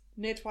 Kim?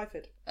 Near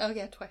Twyford. Oh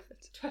yeah,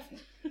 Twyford.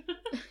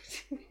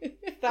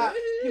 That,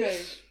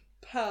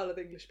 pearl of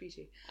English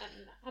beauty.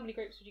 And how many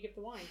grapes would you give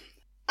the wine?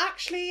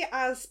 Actually,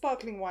 as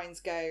sparkling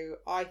wines go,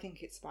 I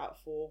think it's about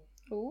 4.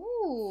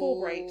 Ooh. 4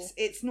 grapes.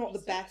 It's not the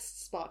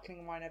best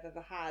sparkling wine I've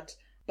ever had,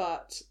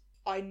 but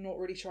I'm not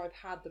really sure I've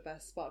had the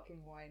best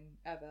sparkling wine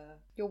ever.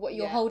 You're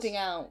yet. holding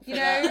out.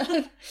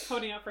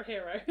 Holding out for a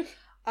hero.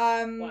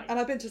 And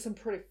I've been to some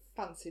pretty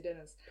fancy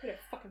dinners. Pretty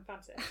fucking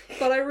fancy.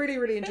 But I really,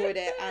 really enjoyed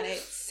it, and it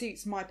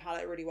suits my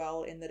palate really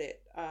well in that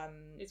it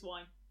It's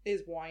wine.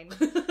 Is wine.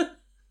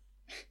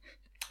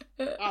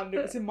 And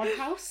it was in my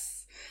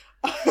house.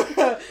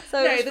 That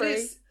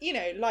it's,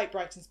 light,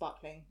 bright and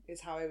sparkling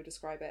is how I would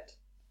describe it.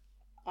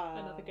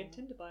 Another good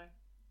Tinder bio.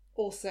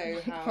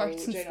 Also how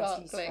Bright and Jane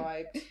Austen sparkling.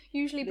 described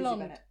Usually Lizzie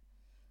blonde. Bennet.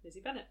 Lizzie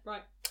Bennet,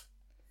 right.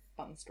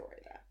 Fun story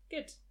there.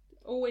 Good.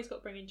 Always got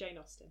to bring in Jane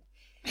Austen.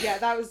 Yeah,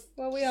 that was...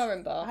 Well, we are in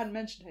I Bath. hadn't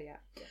mentioned her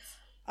yet. Yes.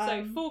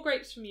 So 4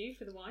 grapes from you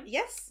for the wine.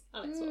 Yes.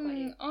 Alex, what about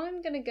you?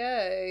 I'm going to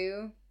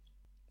go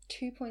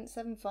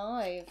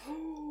 2.75.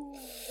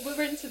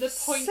 We're into the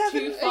 0.25. Yeah,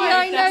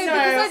 I know, decimal.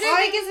 because I don't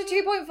think it's a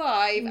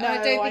 2.5, and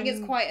I don't think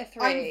it's quite a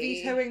 3. I'm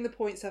vetoing the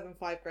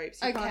 0.75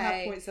 grapes. You can't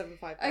have 0.75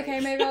 grapes. Okay,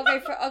 maybe I'll go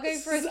for a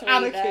 3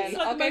 Anarchy. then. It's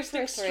like I'll the go most for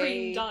a extreme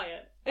 3.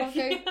 diet.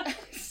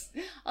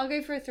 I'll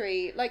go for a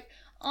 3. Like,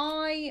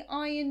 I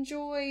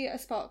enjoy a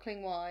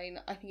sparkling wine.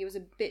 I think it was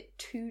a bit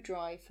too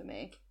dry for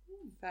me.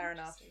 Fair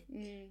enough.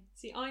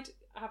 See, I'd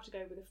have to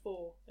go with a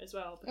 4 as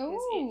well,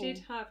 because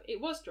it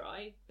was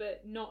dry,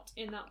 but not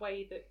in that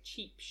way that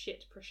cheap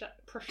shit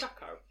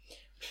Prosecco.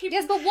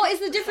 Yes, but what is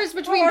the difference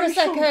between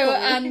Prosecco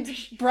and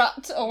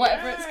Brat, or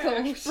whatever it's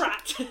called?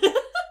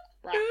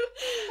 Brat.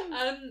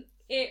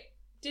 It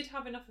did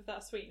have enough of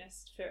that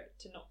sweetness for it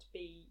to not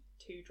be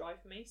too dry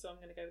for me, so I'm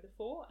going to go with a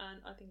 4,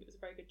 and I think it was a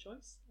very good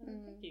choice.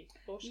 Thank you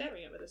for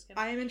sharing it with us, Kim.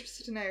 I am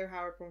interested to know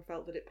how everyone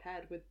felt that it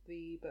paired with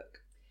the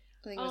book.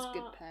 I think it was a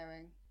good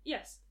pairing.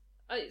 Yes.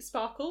 It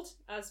sparkled,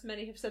 as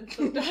many have said the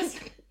book does.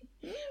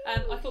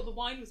 I thought the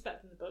wine was better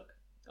than the book,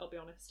 I'll be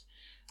honest.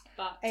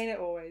 But ain't it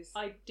always?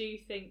 I do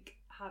think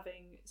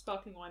having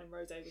sparkling wine and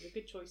rosé was a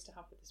good choice to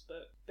have with this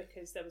book,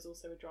 because there was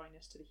also a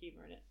dryness to the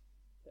humour in it.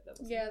 That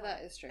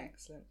is true.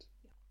 Excellent.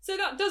 So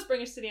that does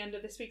bring us to the end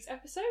of this week's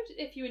episode.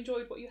 If you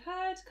enjoyed what you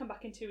heard, come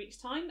back in 2 weeks'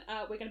 time.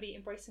 We're going to be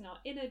embracing our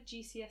inner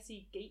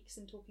GCSE geeks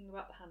and talking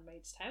about The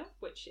Handmaid's Tale,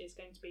 which is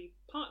going to be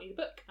partly the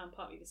book and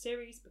partly the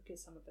series,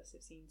 because some of us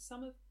have seen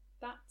some of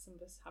that, some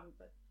of us haven't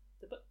read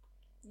the book.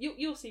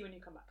 You'll see when you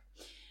come back.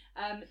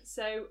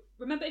 So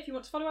remember, if you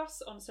want to follow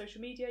us on social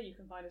media, you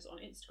can find us on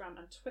Instagram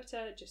and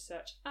Twitter. Just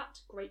search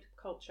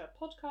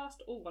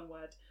 @GrapeCulturePodcast, all one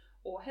word,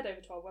 or head over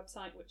to our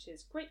website, which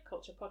is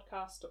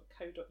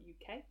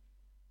grapeculturepodcast.co.uk.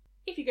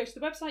 If you go to the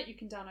website, you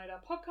can download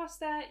our podcast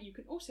there. You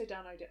can also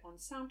download it on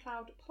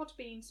SoundCloud,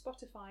 Podbean,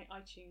 Spotify,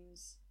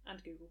 iTunes,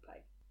 and Google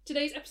Play.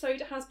 Today's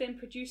episode has been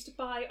produced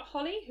by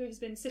Holly, who has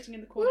been sitting in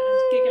the corner and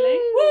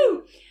giggling.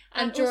 Woo!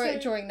 And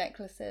drawing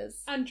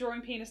necklaces. And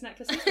drawing penis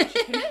necklaces, which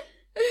you can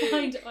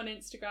find on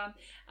Instagram.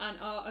 And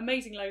our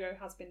amazing logo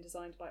has been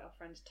designed by our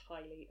friend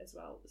Tylee as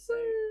well. So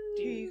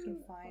you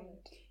can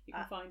find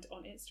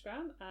on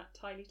Instagram at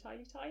Tylee.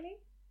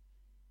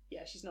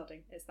 Yeah, she's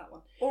nodding. It's that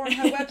one. Or on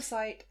her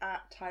website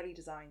at Tylee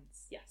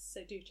Designs. Yes,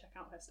 so do check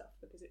out her stuff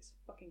because it's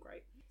fucking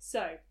great.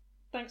 So,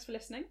 thanks for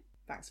listening.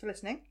 Thanks for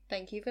listening.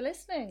 Thank you for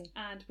listening.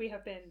 And we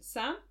have been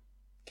Sam,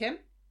 Kim,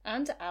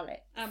 and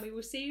Alex. And we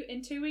will see you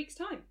in 2 weeks'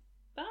 time.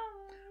 Bye.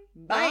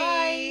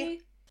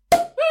 Bye.